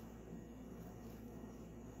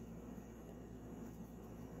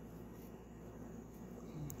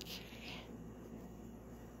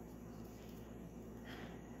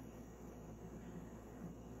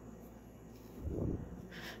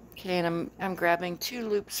 Okay, and I'm grabbing 2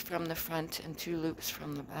 loops from the front and 2 loops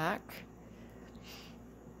from the back.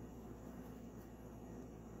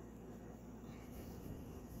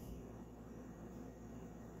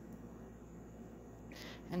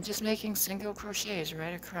 and just making single crochets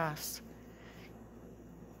right across.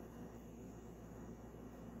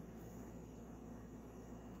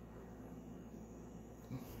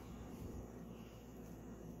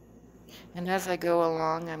 And as I go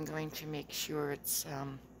along, I'm going to make sure it's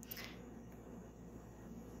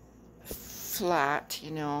flat,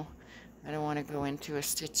 you know. I don't want to go into a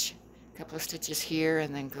stitch, a couple of stitches here,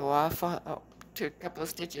 and then go off to a couple of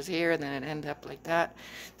stitches here, and then it end up like that.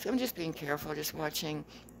 So I'm just being careful, just watching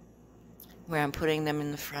where I'm putting them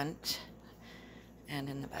in the front and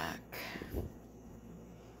in the back.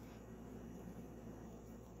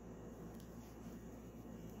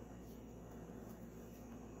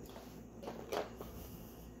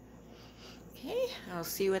 Okay, I'll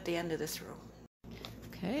see you at the end of this row.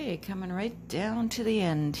 Okay, coming right down to the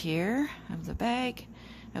end here of the bag,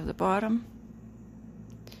 of the bottom.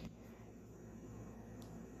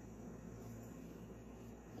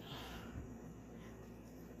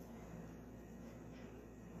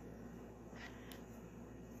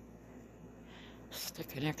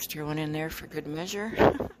 Stick an extra one in there for good measure.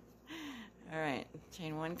 Alright,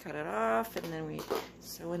 chain one, cut it off, and then we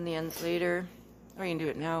sew in the ends later. Or you can do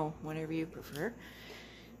it now, whatever you prefer.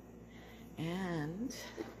 And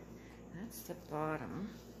that's the bottom.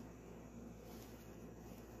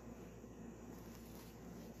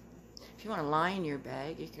 If you want to line your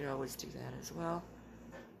bag, you could always do that as well.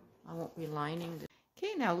 I won't be lining the...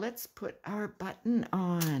 Okay, now let's put our button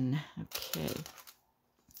on. Okay.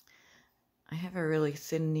 I have a really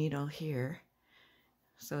thin needle here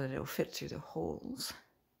so that it'll fit through the holes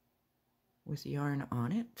with yarn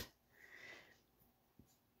on it.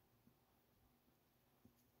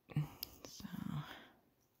 So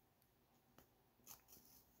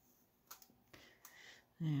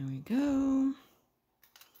there we go.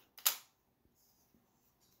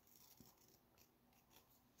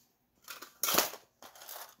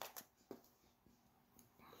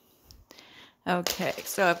 Okay,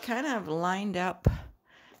 so I've kind of lined up,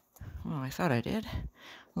 well, I thought I did,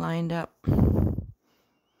 lined up the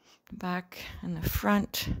back and the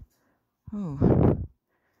front. Oh,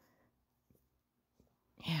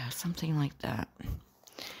 yeah, something like that.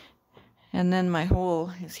 And then my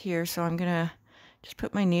hole is here, so I'm gonna just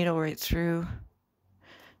put my needle right through,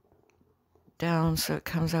 down so it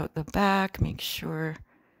comes out the back, make sure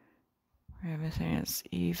everything is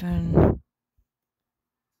even.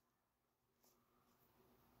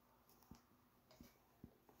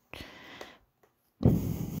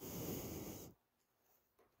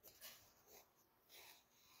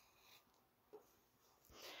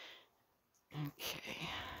 Okay,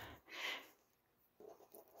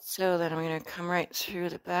 so then I'm going to come right through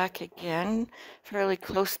the back again, fairly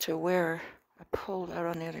close to where I pulled out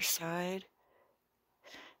on the other side.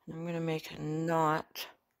 And I'm going to make a knot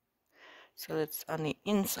so that's on the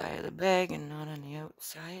inside of the bag and not on the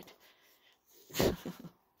outside.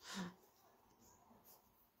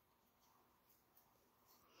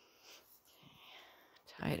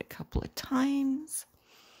 Tie it a couple of times.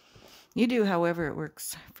 You do however it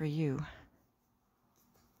works for you.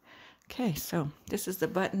 Okay, so this is the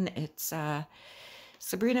button. It's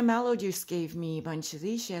Sabrina Mallow Juice gave me a bunch of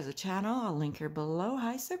these. She has a channel. I'll link her below.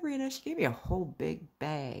 Hi, Sabrina. She gave me a whole big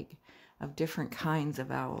bag of different kinds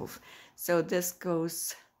of owls. So this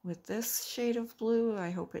goes with this shade of blue. I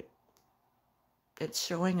hope it's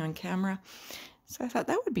showing on camera. So I thought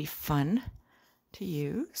that would be fun to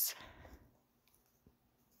use.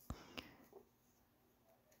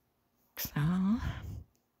 So,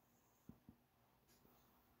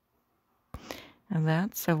 and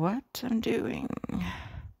that's what I'm doing.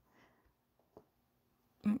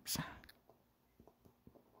 Oops. So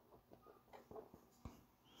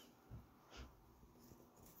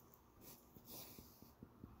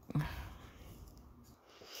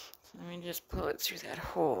let me just pull it through that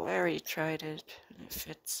hole. I already tried it and it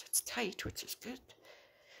fits. It's tight, which is good.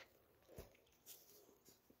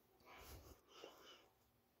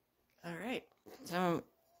 All right, so I'm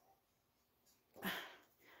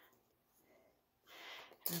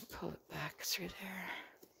gonna pull it back through there.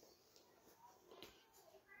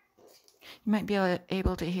 You might be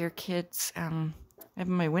able to hear kids. I have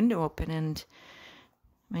my window open and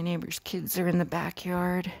my neighbor's kids are in the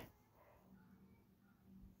backyard.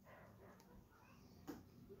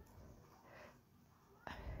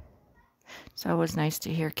 It's always nice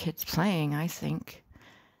to hear kids playing, I think.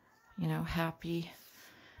 You know, happy,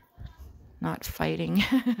 not fighting.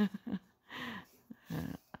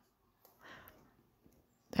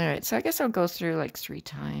 All right, so I guess I'll go through like 3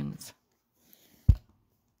 times.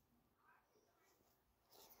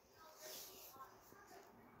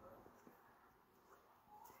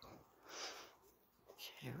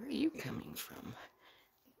 Okay, coming from?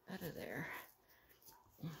 Out of there.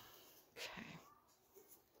 Okay.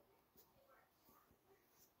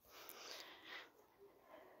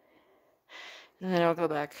 And then I'll go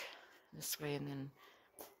back this way and then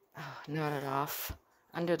knot it off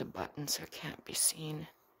under the button so it can't be seen.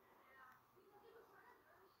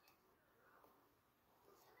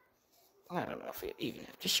 I don't know if I even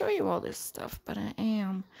have to show you all this stuff, but I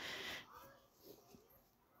am.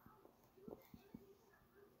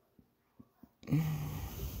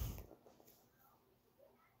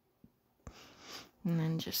 And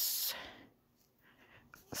then just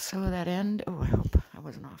sew that end. Oh, I hope I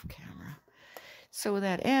wasn't off camera. Sew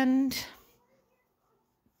that end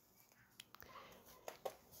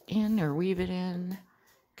in or weave it in,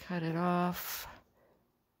 cut it off.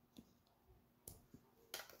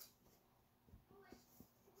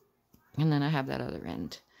 And then I have that other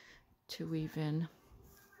end to weave in.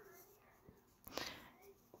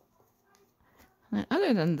 And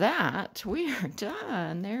other than that, we are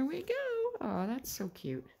done. There we go. Oh, that's so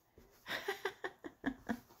cute.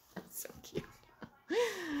 That's so cute.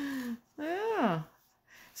 Yeah.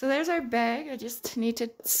 So there's our bag. I just need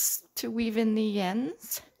to weave in the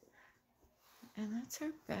ends. And that's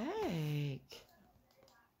our bag.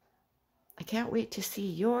 I can't wait to see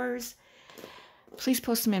yours. Please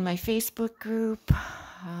post them in my Facebook group.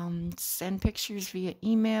 Send pictures via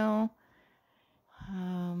email.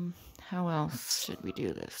 How else should we do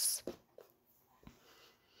this?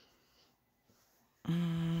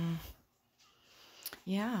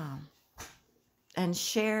 Yeah. And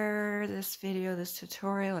share this video, this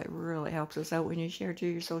tutorial. It really helps us out when you share to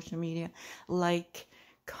your social media. Like,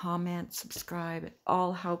 comment, subscribe. It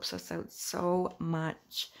all helps us out so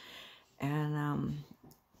much. And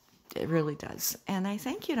it really does. And I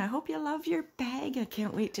thank you. And I hope you love your bag. I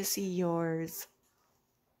can't wait to see yours.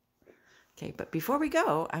 Okay, but before we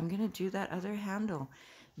go, I'm going to do that other handle.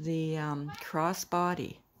 The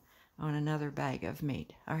crossbody on another bag I've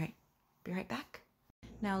made. All right, be right back.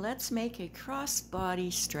 Now let's make a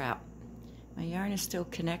crossbody strap. My yarn is still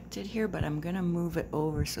connected here, but I'm going to move it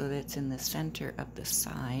over so that it's in the center of the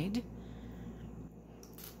side.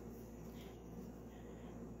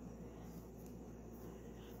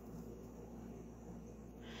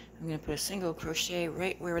 I'm going to put a single crochet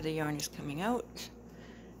right where the yarn is coming out.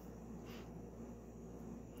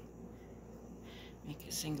 Make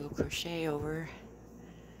a single crochet over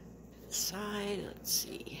the side. Let's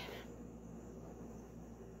see.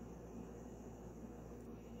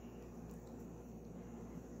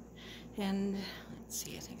 And let's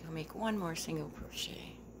see, I think I'll make one more single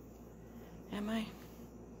crochet. Am I?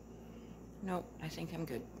 Nope, I think I'm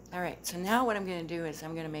good. All right, so now what I'm going to do is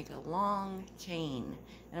I'm going to make a long chain.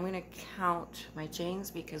 And I'm going to count my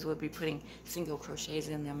chains because we'll be putting single crochets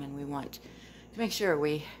in them, and we want to make sure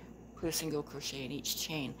we put a single crochet in each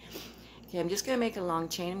chain. Okay, I'm just going to make a long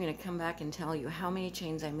chain. I'm going to come back and tell you how many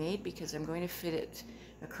chains I made because I'm going to fit it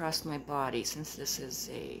across my body since this is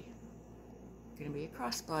going to be a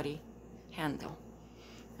crossbody handle.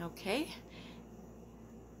 Okay,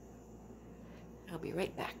 I'll be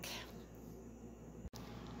right back.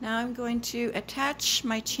 Now I'm going to attach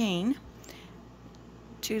my chain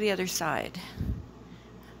to the other side.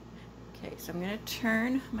 Okay, so I'm going to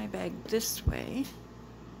turn my bag this way.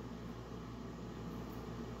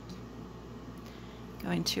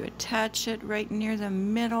 Going to attach it right near the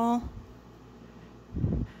middle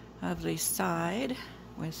of the side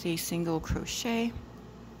with a single crochet.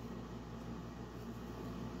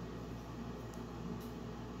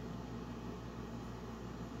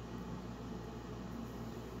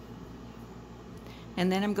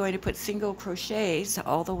 And then I'm going to put single crochets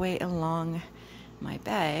all the way along my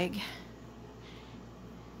bag.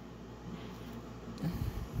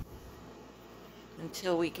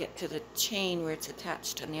 Until we get to the chain where it's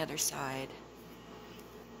attached on the other side.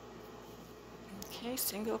 Okay,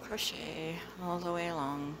 single crochet all the way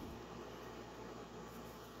along.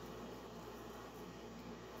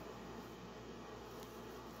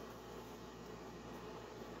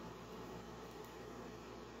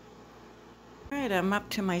 Alright, I'm up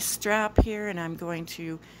to my strap here, and I'm going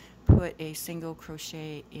to put a single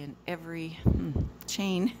crochet in every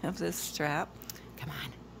chain of this strap. Come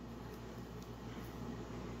on.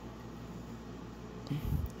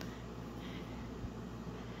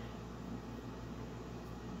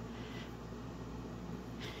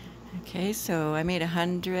 Okay, so I made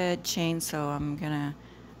 100 chains, so I'm gonna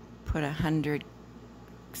put 100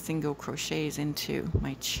 single crochets into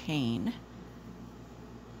my chain.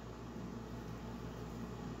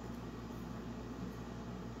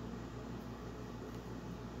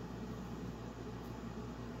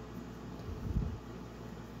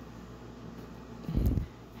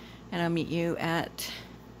 And I'll meet you at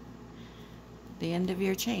the end of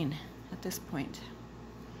your chain at this point.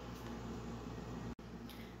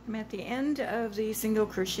 I'm at the end of the single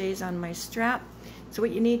crochets on my strap. So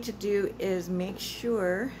what you need to do is make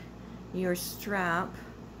sure your strap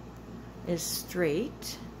is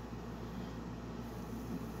straight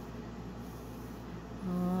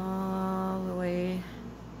all the way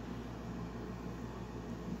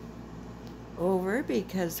over,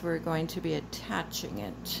 because we're going to be attaching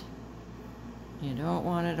it. You don't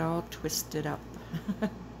want it all twisted up. All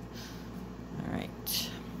right.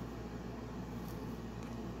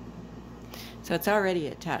 So it's already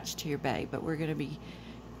attached to your bag, but we're going to be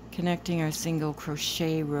connecting our single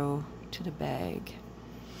crochet row to the bag.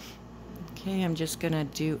 Okay, I'm just going to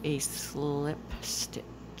do a slip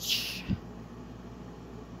stitch.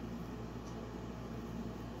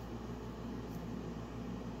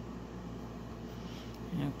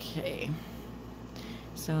 Okay,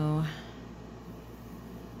 so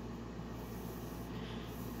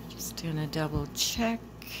just going to double check.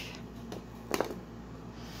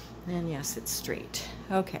 And yes, it's straight.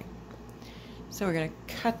 Okay, so we're going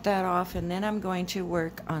to cut that off, and then I'm going to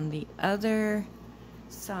work on the other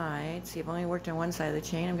side. See, I've only worked on one side of the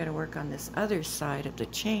chain. I'm going to work on this other side of the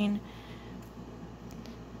chain.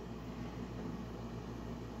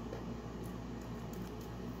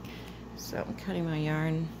 So I'm cutting my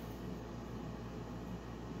yarn.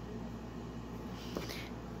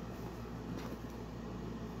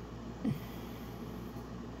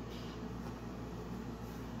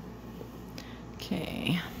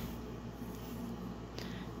 Okay.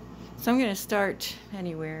 So I'm going to start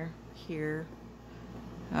anywhere here.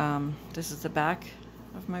 This is the back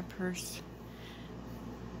of my purse.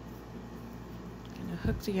 I'm going to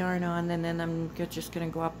hook the yarn on, and then I'm just going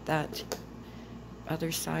to go up that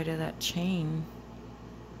other side of that chain.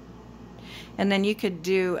 And then you could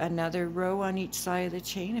do another row on each side of the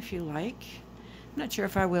chain if you like. I'm not sure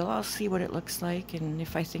if I will. I'll see what it looks like and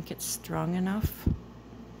if I think it's strong enough.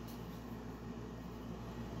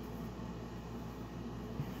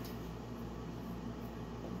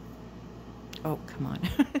 Oh, come on.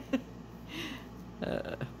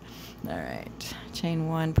 All right, chain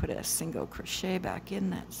one, put a single crochet back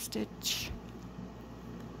in that stitch.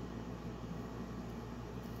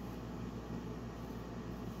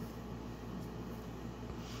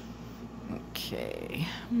 Okay,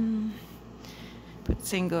 put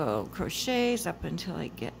single crochets up until I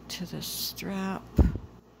get to the strap.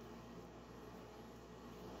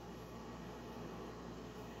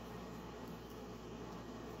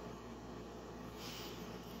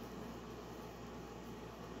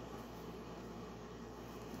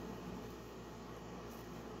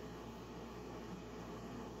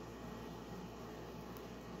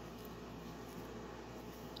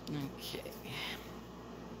 Okay.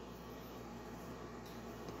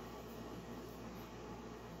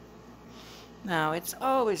 Now, it's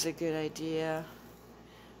always a good idea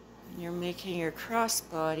when you're making your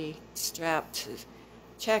crossbody strap to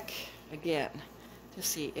check again to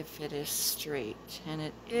see if it is straight. And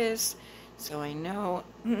it is, so I know,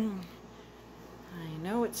 I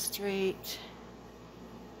know it's straight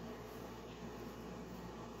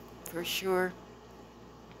for sure.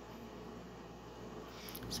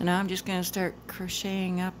 So now I'm just going to start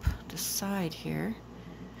crocheting up the side here.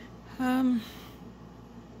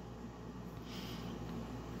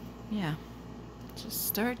 Yeah, just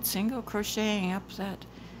start single crocheting up that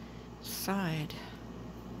side.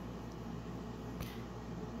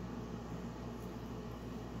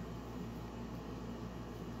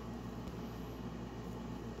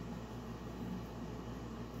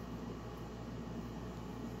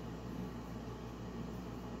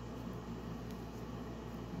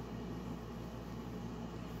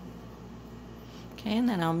 Okay, and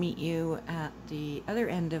then I'll meet you at the other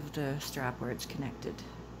end of the strap where it's connected.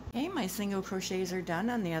 Okay, my single crochets are done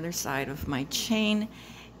on the other side of my chain,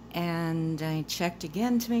 and I checked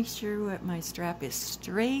again to make sure that my strap is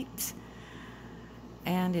straight,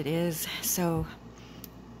 and it is. So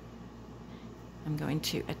I'm going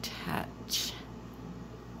to attach.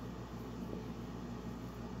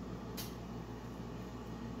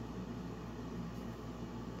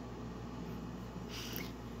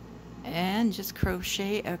 And just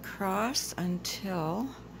crochet across until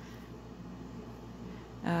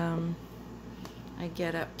I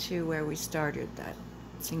get up to where we started, that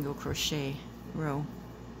single crochet row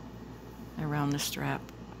around the strap.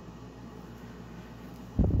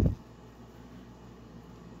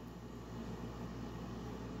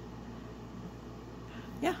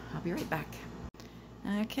 Yeah, I'll be right back.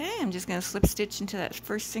 Okay, I'm just going to slip stitch into that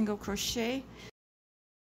first single crochet.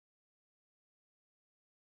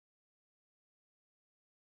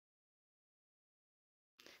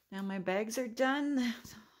 Now my bags are done.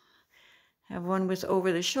 Have one with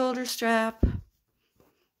over the shoulder strap,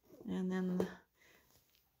 and then the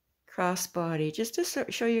crossbody, just to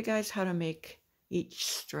show you guys how to make each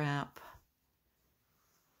strap.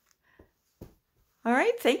 All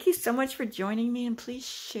right, thank you so much for joining me, and please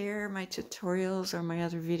share my tutorials or my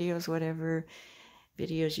other videos, whatever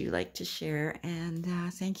videos you like to share. And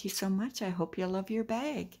thank you so much. I hope you love your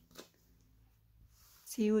bag.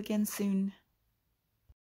 See you again soon.